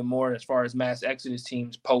at a little bit more as far as mass exodus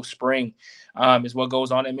teams post spring, is what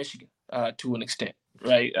goes on at Michigan to an extent,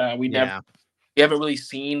 right? We haven't really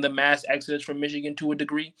seen the mass exodus from Michigan to a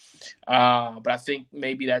degree, but I think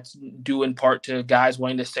maybe that's due in part to guys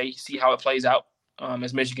wanting to see how it plays out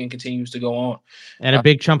as Michigan continues to go on. And a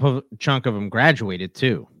big chunk of them graduated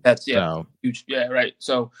too. That's huge. Yeah, right.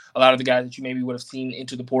 So a lot of the guys that you maybe would have seen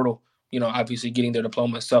into the portal, obviously getting their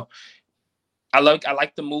diplomas. So I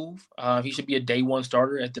like the move. He should be a day one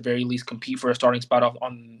starter, at the very least, compete for a starting spot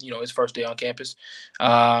on his first day on campus.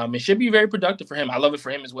 It should be very productive for him. I love it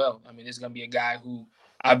for him as well. I mean, this is going to be a guy who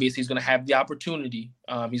obviously is going to have the opportunity.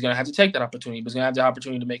 He's going to have to take that opportunity, but he's going to have the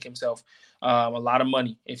opportunity to make himself a lot of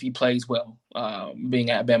money if he plays well, being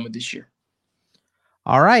at Bama this year.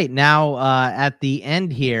 All right, now at the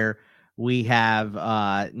end here, we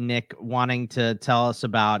have Nick wanting to tell us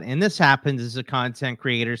about, and this happens as a content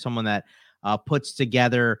creator, someone that puts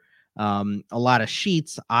together a lot of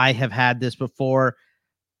sheets. I have had this before.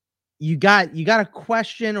 You got a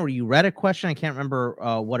question, or you read a question. I can't remember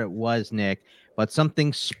what it was, Nick, but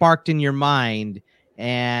something sparked in your mind,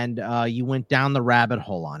 and you went down the rabbit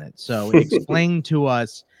hole on it. So explain to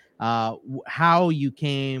us how you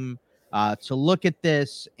came to look at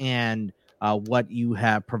this, and what you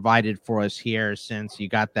have provided for us here since you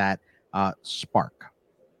got that spark.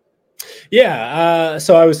 Yeah,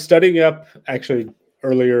 so I was studying up actually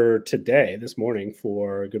earlier this morning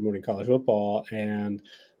for Good Morning College Football, and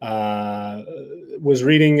was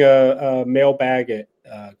reading a mailbag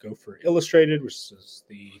at Gopher Illustrated, which is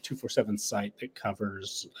the 247 site that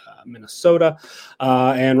covers Minnesota.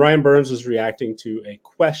 And Ryan Burns was reacting to a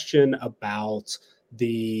question about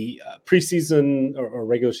the preseason or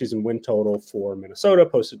regular season win total for Minnesota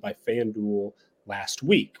posted by FanDuel last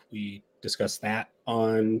week. We discussed that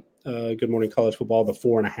on Good Morning College Football. The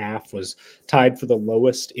 4.5 was tied for the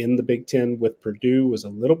lowest in the Big Ten with Purdue. Was a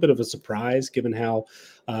little bit of a surprise given how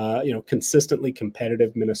consistently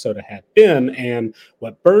competitive Minnesota had been. And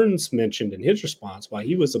what Burns mentioned in his response, why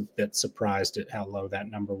he was a bit surprised at how low that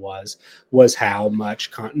number was how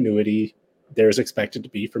much continuity there's expected to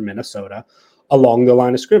be for Minnesota along the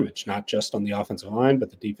line of scrimmage, not just on the offensive line, but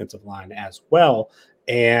the defensive line as well.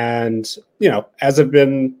 And, as I've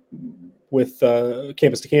been with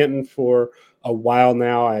Campus to Canton for a while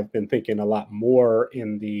now, I've been thinking a lot more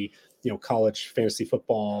in the, college fantasy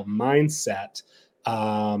football mindset.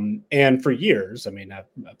 And for years, I mean,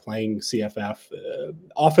 playing CFF,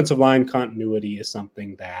 offensive line continuity is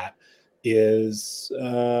something that is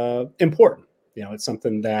important. It's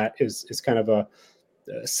something that is kind of a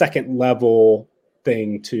second level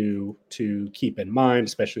thing to keep in mind,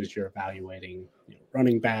 especially as you're evaluating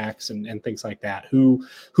running backs and things like that. Who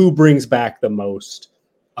brings back the most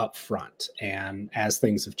up front. And as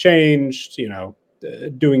things have changed,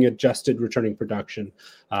 doing adjusted returning production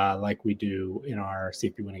like we do in our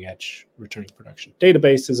CFP Winning Edge returning production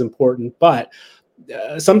database is important. But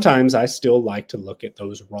sometimes I still like to look at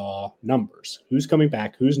those raw numbers. Who's coming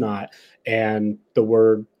back, who's not. And the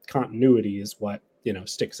word continuity is what,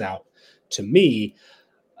 sticks out to me.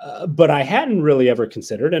 But I hadn't really ever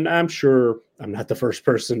considered, and I'm sure I'm not the first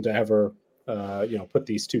person to ever put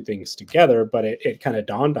these two things together, but it kind of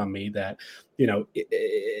dawned on me that,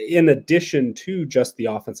 in addition to just the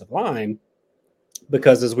offensive line,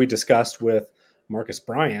 because as we discussed with Marcus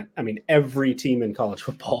Bryant, I mean, every team in college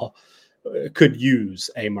football could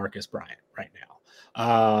use a Marcus Bryant right now.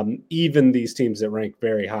 Even these teams that rank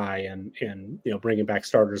very high and bringing back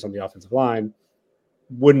starters on the offensive line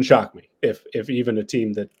wouldn't shock me if even a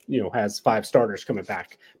team that has 5 starters coming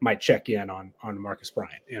back might check in on Marcus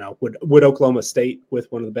Bryant. Would Oklahoma State,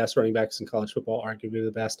 with one of the best running backs in college football, arguably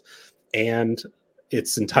the best, and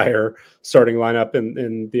its entire starting lineup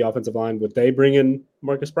in the offensive line, would they bring in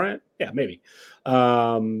Marcus Bryant? Yeah, maybe.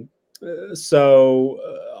 So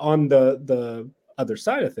on the other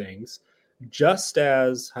side of things, just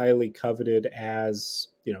as highly coveted as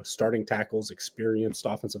starting tackles, experienced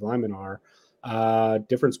offensive linemen are,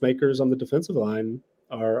 difference makers on the defensive line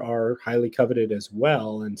are highly coveted as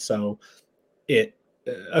well. And so it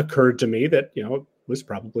occurred to me that it was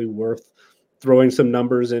probably worth throwing some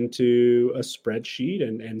numbers into a spreadsheet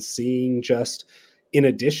and seeing, just in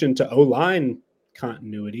addition to O-line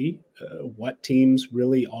continuity, what teams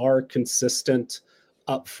really are consistent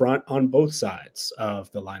up front on both sides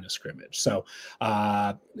of the line of scrimmage. So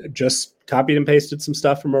just copied and pasted some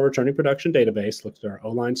stuff from our returning production database, looked at our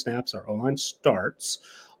O-line snaps, our O-line starts,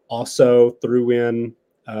 also threw in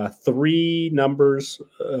 3 numbers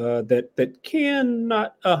that can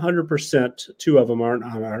not 100%, 2 of them aren't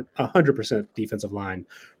 100% defensive line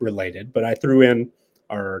related, but I threw in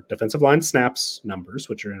our defensive line snaps numbers,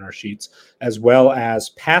 which are in our sheets, as well as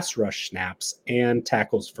pass rush snaps and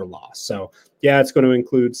tackles for loss. So yeah, it's going to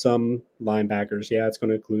include some linebackers. Yeah, it's going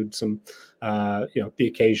to include some, the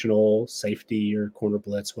occasional safety or corner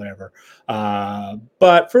blitz, whatever.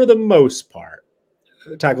 But for the most part,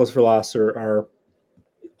 tackles for loss are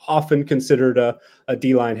often considered a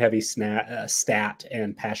D-line heavy stat,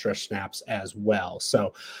 and pass rush snaps as well.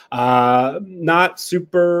 So not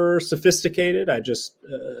super sophisticated. I just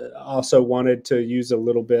also wanted to use a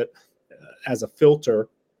little bit as a filter.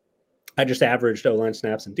 I just averaged O-line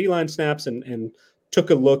snaps and D-line snaps and took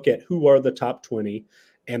a look at who are the top 20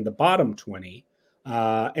 and the bottom 20.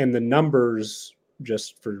 And the numbers,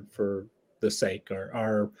 just for the sake,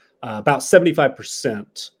 are about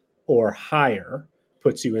 75% or higher,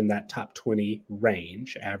 puts you in that top 20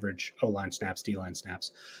 range, average O-line snaps, D-line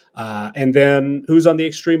snaps. And then who's on the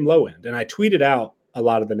extreme low end? And I tweeted out a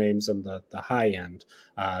lot of the names on the high end,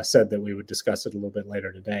 said that we would discuss it a little bit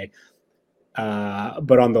later today.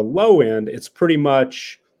 But on the low end, it's pretty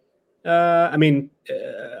much,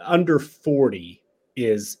 under 40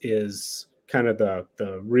 is kind of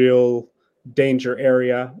the real danger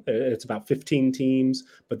area. It's about 15 teams,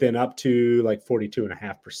 but then up to like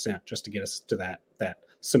 42.5% just to get us to that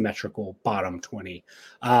symmetrical bottom 20.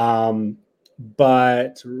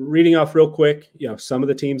 But reading off real quick, some of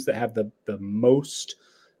the teams that have the most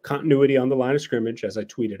continuity on the line of scrimmage, as I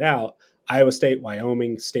tweeted out: Iowa State,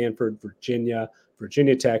 Wyoming, Stanford, Virginia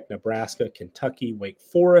Tech, Nebraska, Kentucky, Wake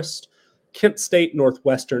Forest, Kent State,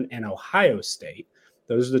 Northwestern, and Ohio State.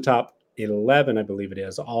 Those are the top 11, I believe it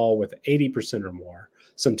is, all with 80% or more.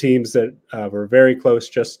 Some teams that were very close,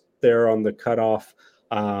 just there on the cutoff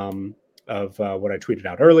of what I tweeted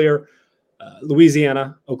out earlier: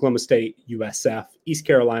 Louisiana, Oklahoma State, USF, East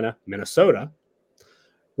Carolina, Minnesota,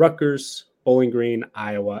 Rutgers, Bowling Green,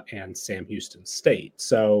 Iowa, and Sam Houston State.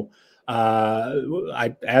 So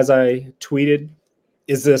as I tweeted,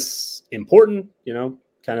 is this important?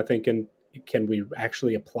 Kind of thinking, can we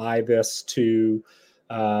actually apply this to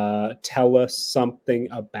tell us something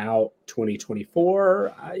about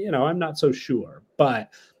 2024? I'm not so sure, but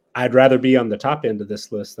I'd rather be on the top end of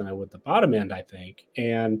this list than I would the bottom end, I think.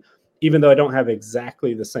 And even though I don't have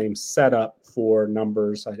exactly the same setup for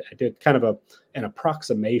numbers, I did kind of an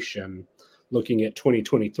approximation looking at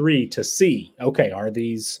 2023 to see, okay, are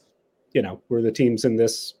these, were the teams in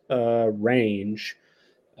this range,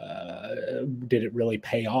 did it really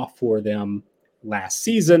pay off for them last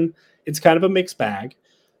season? It's kind of a mixed bag.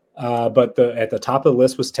 But at the top of the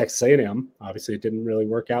list was Texas A&M. Obviously, it didn't really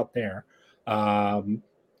work out there.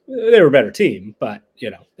 They were a better team, but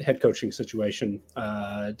the head coaching situation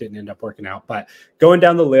didn't end up working out. But going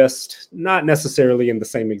down the list, not necessarily in the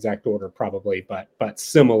same exact order, probably, but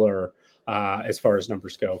similar as far as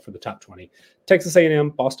numbers go for the top 20. Texas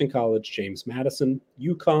A&M, Boston College, James Madison,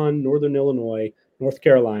 UConn, Northern Illinois, North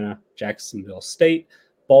Carolina, Jacksonville State,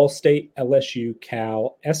 Ball State, LSU,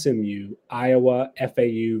 Cal, SMU, Iowa,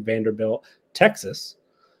 FAU, Vanderbilt, Texas,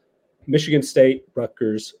 Michigan State,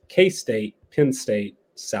 Rutgers, K-State, Penn State,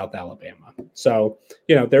 South Alabama. So,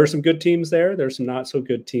 there are some good teams there. There's some not so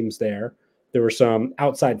good teams there. There were some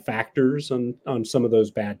outside factors on some of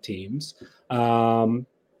those bad teams.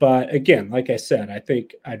 But again, like I said, I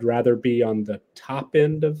think I'd rather be on the top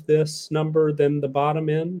end of this number than the bottom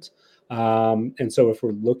end. And so if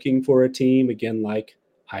we're looking for a team, again, like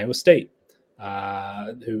Iowa State,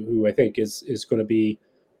 who I think is going to be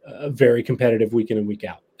very competitive week in and week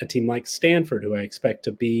out. A team like Stanford, who I expect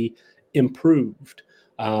to be improved.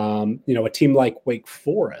 A team like Wake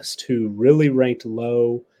Forest, who really ranked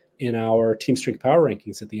low in our team strength power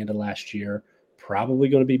rankings at the end of last year, probably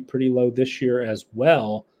going to be pretty low this year as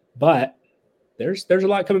well. But there's a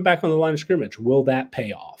lot coming back on the line of scrimmage. Will that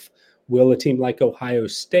pay off? Will a team like Ohio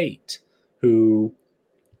State, who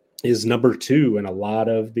is number 2 in a lot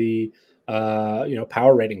of the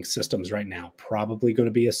power rating systems right now, probably going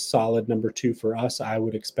to be a solid number 2 for us, I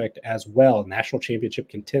would expect as well. National championship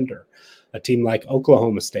contender. A team like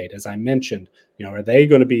Oklahoma State, as I mentioned, are they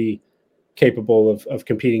going to be capable of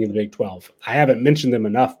competing in the Big 12? I haven't mentioned them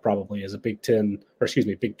enough probably as a Big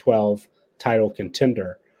 12 title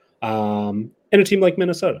contender. And a team like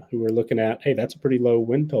Minnesota, who we're looking at, hey, that's a pretty low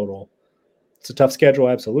win total. It's a tough schedule,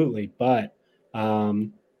 absolutely, but I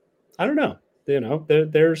don't know.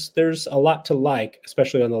 There's a lot to like,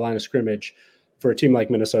 especially on the line of scrimmage, for a team like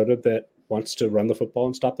Minnesota that wants to run the football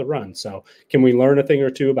and stop the run. So can we learn a thing or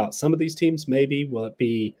two about some of these teams? Maybe. Will it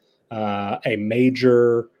be a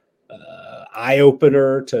major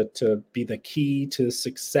eye-opener to be the key to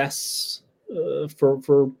success for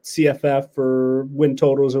CFF or win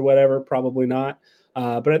totals or whatever? Probably not.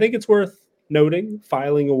 But I think it's worth noting,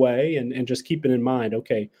 filing away, and just keeping in mind,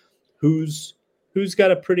 okay, who's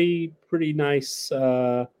got a pretty nice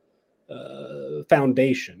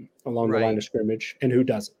foundation along the line of scrimmage and who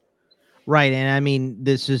doesn't. Right. And I mean,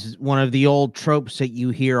 this is one of the old tropes that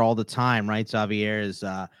you hear all the time, right, Xavier, is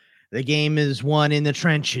the game is won in the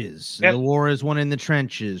trenches. Yep. The war is won in the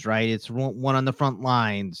trenches, right? It's won on the front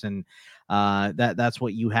lines. And that's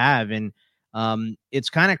what you have. And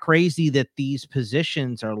it's kind of crazy that these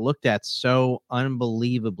positions are looked at so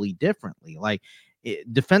unbelievably differently. Like,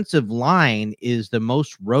 defensive line is the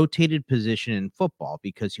most rotated position in football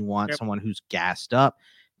because you want someone who's gassed up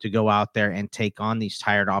to go out there and take on these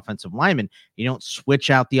tired offensive linemen. You don't switch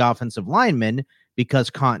out the offensive linemen because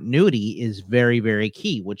continuity is very, very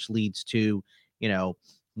key, which leads to,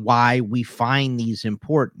 why we find these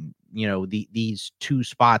important, these 2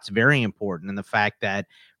 spots very important. And the fact that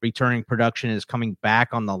returning production is coming back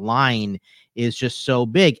on the line is just so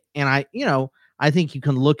big. And I think you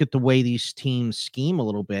can look at the way these teams scheme a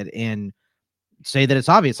little bit and say that it's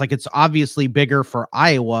obvious. Like, it's obviously bigger for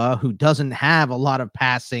Iowa, who doesn't have a lot of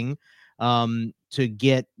passing to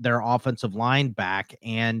get their offensive line back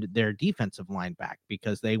and their defensive line back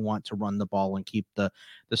because they want to run the ball and keep the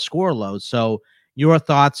score low. So your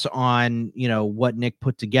thoughts on, what Nick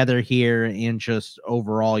put together here, and just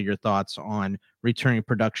overall your thoughts on returning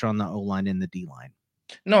production on the O-line and the D-line.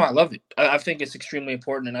 No, I love it. I think it's extremely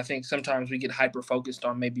important. And I think sometimes we get hyper-focused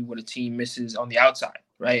on maybe what a team misses on the outside,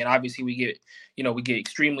 right? And obviously we get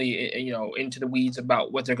extremely, into the weeds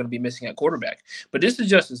about what they're going to be missing at quarterback. But this is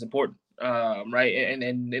just as important, right? And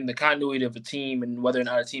in the continuity of a team and whether or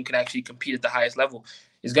not a team can actually compete at the highest level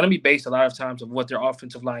is going to be based a lot of times of what their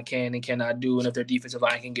offensive line can and cannot do, and if their defensive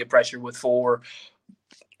line can get pressure with 4,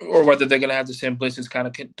 or whether they're going to have to send blitzes kind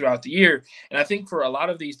of throughout the year. And I think for a lot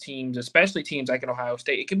of these teams, especially teams like in Ohio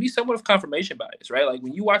State, it can be somewhat of confirmation bias, right? Like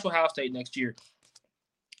when you watch Ohio State next year,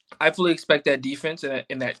 I fully expect that defense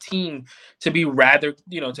and that team to be rather,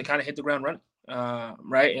 to kind of hit the ground running.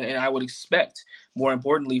 Right. And I would expect, more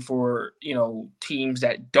importantly, for, teams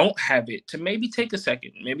that don't have it to maybe take a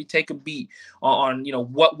second, maybe take a beat on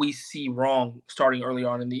what we see wrong starting early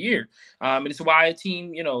on in the year. And it's why a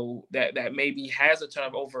team, that maybe has a ton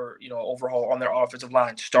of overhaul on their offensive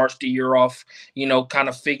line starts the year off, kind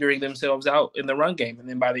of figuring themselves out in the run game. And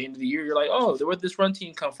then by the end of the year, you're like, oh, where did this run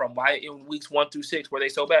team come from? Why in weeks 1 through 6 were they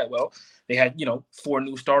so bad? Well, they had, 4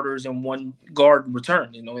 new starters and 1 guard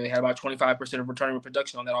return. They had about 25% 100% of returning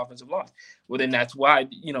production on that offensive line. Well, then that's why,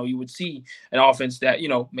 you would see an offense that,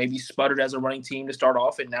 maybe sputtered as a running team to start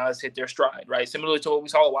off and now has hit their stride, right? Similar to what we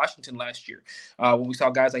saw at Washington last year, when we saw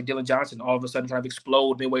guys like Dylan Johnson all of a sudden kind of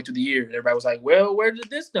explode midway through the year. And everybody was like, well, where did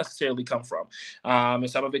this necessarily come from? And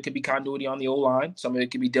some of it could be continuity on the O-line. Some of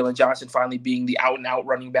it could be Dylan Johnson finally being the out-and-out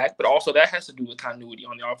running back. But also that has to do with continuity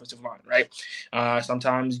on the offensive line, right?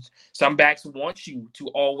 Sometimes some backs want you to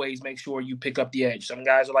always make sure you pick up the edge. Some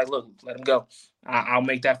guys are like, look, let him go. I'll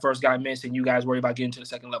make that first guy miss, and you guys worry about getting to the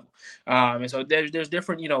second level. And so there's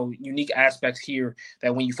different, unique aspects here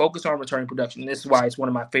that when you focus on returning production, and this is why it's one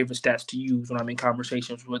of my favorite stats to use when I'm in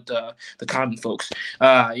conversations with the common folks.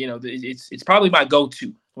 It's probably my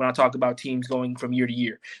go-to when I talk about teams going from year to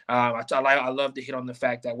year. I love to hit on the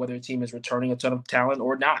fact that whether a team is returning a ton of talent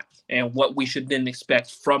or not, and what we should then expect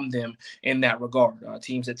from them in that regard.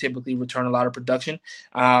 Teams that typically return a lot of production,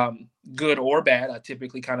 good or bad, I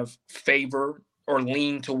typically kind of favor or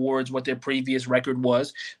lean towards what their previous record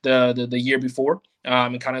was the year before,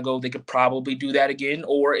 and kind of go, they could probably do that again,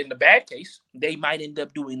 or in the bad case, they might end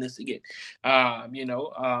up doing this again. On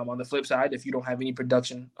the flip side, if you don't have any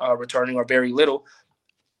production returning or very little,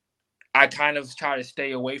 I kind of try to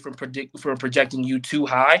stay away from projecting you too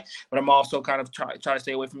high, but I'm also kind of try to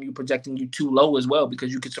stay away from you projecting you too low as well,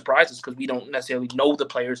 because you could surprise us because we don't necessarily know the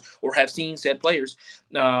players or have seen said players,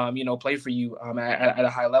 play for you at a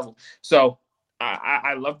high level. So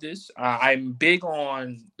I love this. I'm big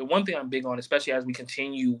on the one thing I'm big on, especially as we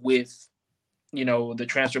continue with, the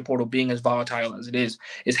transfer portal being as volatile as it is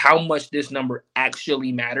how much this number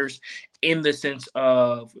actually matters in the sense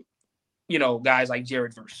of, guys like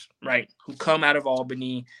Jared Verse, right, who come out of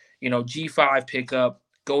Albany, G5 pickup,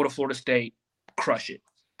 go to Florida State, crush it.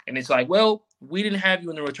 And it's like, well, we didn't have you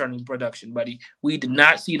in the returning production, buddy. We did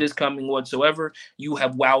not see this coming whatsoever. You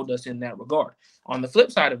have wowed us in that regard. On the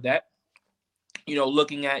flip side of that,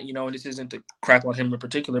 looking at, and this isn't to crack on him in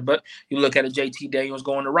particular, but you look at a JT Daniels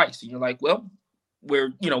going to Rice, and you're like, well,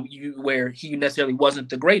 where he necessarily wasn't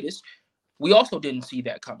the greatest, we also didn't see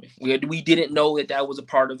that coming. We didn't know that was a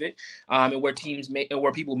part of it, and where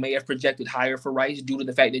people may have projected higher for Rice due to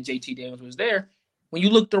the fact that JT Daniels was there. When you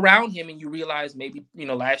looked around him and you realized maybe,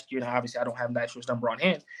 last year, now obviously I don't have last year's number on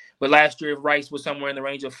hand, but last year if Rice was somewhere in the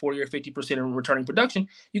range of 40 or 50% in returning production,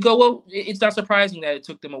 you go, well, it's not surprising that it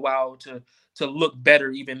took them a while to look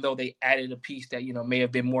better, even though they added a piece that, may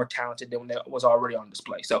have been more talented than that was already on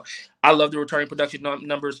display. So I love the returning production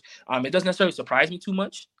numbers. It doesn't necessarily surprise me too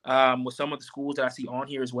much with some of the schools that I see on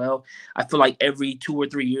here as well. I feel like every 2 or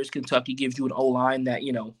 3 years, Kentucky gives you an O-line that,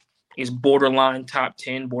 is borderline top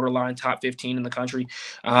 10, borderline top 15 in the country.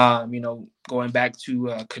 Going back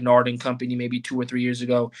to Kennard and company maybe 2 or 3 years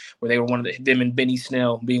ago, where they were them and Benny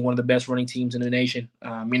Snell being one of the best running teams in the nation.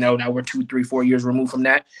 Now we're 2, 3, 4 years removed from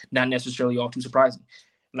that. Not necessarily all too surprising.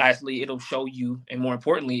 Lastly, it'll show you, and more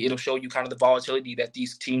importantly, it'll show you kind of the volatility that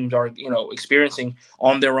these teams are, experiencing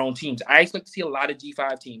on their own teams. I expect to see a lot of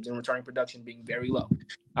G5 teams in returning production being very low.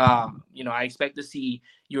 I expect to see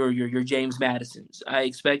your James Madisons. I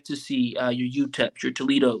expect to see your UTEPs, your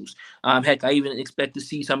Toledos. Heck, I even expect to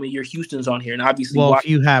see some of your Houstons on here. And obviously, if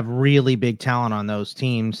you have really big talent on those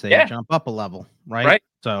teams, they jump up a level, right? Right.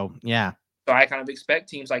 So, yeah. So I kind of expect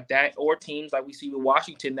teams like that, or teams like we see with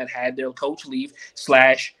Washington that had their coach leave /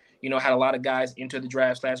 had a lot of guys enter the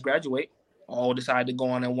draft / graduate, all decided to go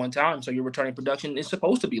on at one time. So your returning production is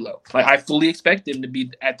supposed to be low. Like, I fully expect them to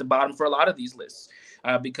be at the bottom for a lot of these lists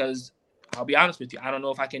because I'll be honest with you, I don't know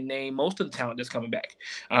if I can name most of the talent that's coming back.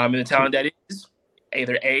 And the talent that is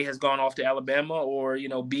either A, has gone off to Alabama, or,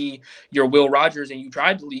 B, you're Will Rogers and you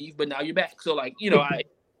tried to leave, but now you're back. So,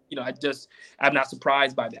 I'm not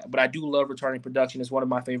surprised by that. But I do love returning production. It's one of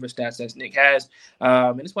my favorite stats that Nick has.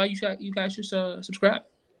 And it's why you guys should subscribe.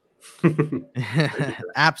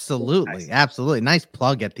 Absolutely. Absolutely. Nice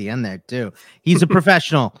plug at the end there, too. He's a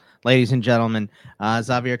professional, ladies and gentlemen.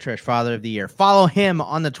 Xavier Triche, Father of the Year. Follow him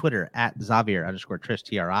on the Twitter at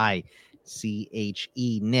Xavier_Triche,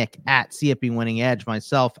 TRICHE. Nick at CFB Winning Edge.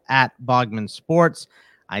 Myself at Bogman Sports.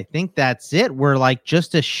 I think that's it. We're like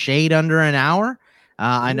just a shade under an hour.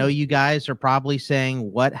 I know you guys are probably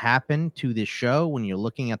saying, what happened to this show when you're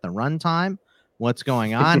looking at the runtime? What's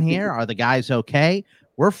going on here? Are the guys okay?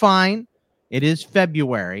 We're fine. It is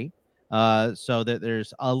February, so that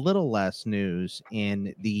there's a little less news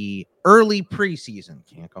in the early preseason.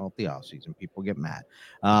 Can't call it the offseason. People get mad.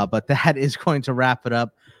 But that is going to wrap it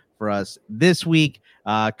up for us this week.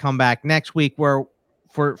 Come back next week where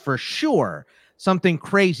for sure something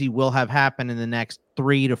crazy will have happened in the next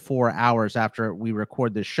 3 to 4 hours after we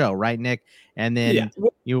record this show, right, Nick? And then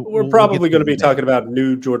we're probably going to be talking about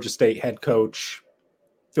new Georgia State head coach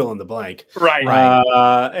fill in the blank. Right.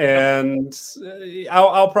 And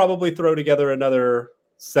I'll probably throw together another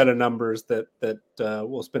set of numbers that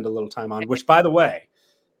we'll spend a little time on, which, by the way,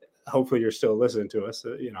 hopefully you're still listening to us.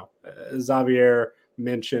 Xavier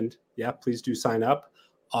mentioned, please do sign up.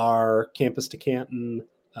 Our Campus to Canton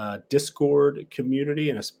Discord community,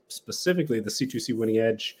 and specifically the C2C Winning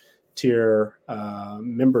Edge tier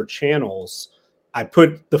member channels. I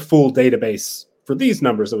put the full database for these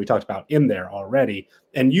numbers that we talked about in there already.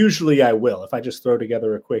 And usually I will, if I just throw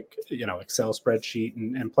together a quick, Excel spreadsheet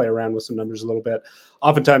and play around with some numbers a little bit.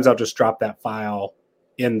 Oftentimes I'll just drop that file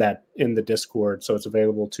in the Discord, so it's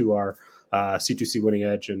available to our C2C Winning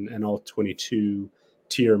Edge and all 22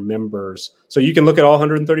 tier members. So you can look at all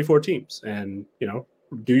 134 teams and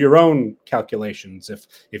do your own calculations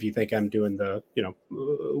if you think I'm doing the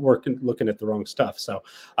looking at the wrong stuff. So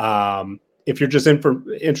if you're just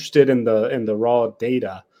interested in the raw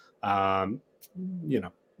data,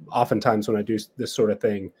 oftentimes when I do this sort of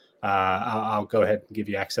thing, I'll go ahead and give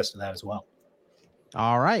you access to that as well.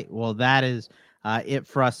 All right. Well, that is it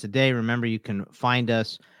for us today. Remember, you can find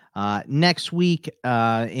us next week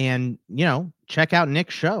and check out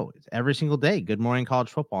Nick's show every single day. Good Morning College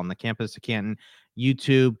Football on the Campus to Canton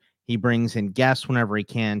YouTube. He brings in guests whenever he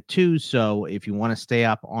can too. So if you want to stay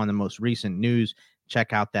up on the most recent news,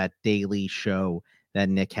 check out that daily show that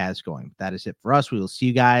Nick has going. That is it for us. We will see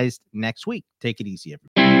you guys next week. Take it easy,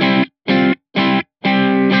 everybody.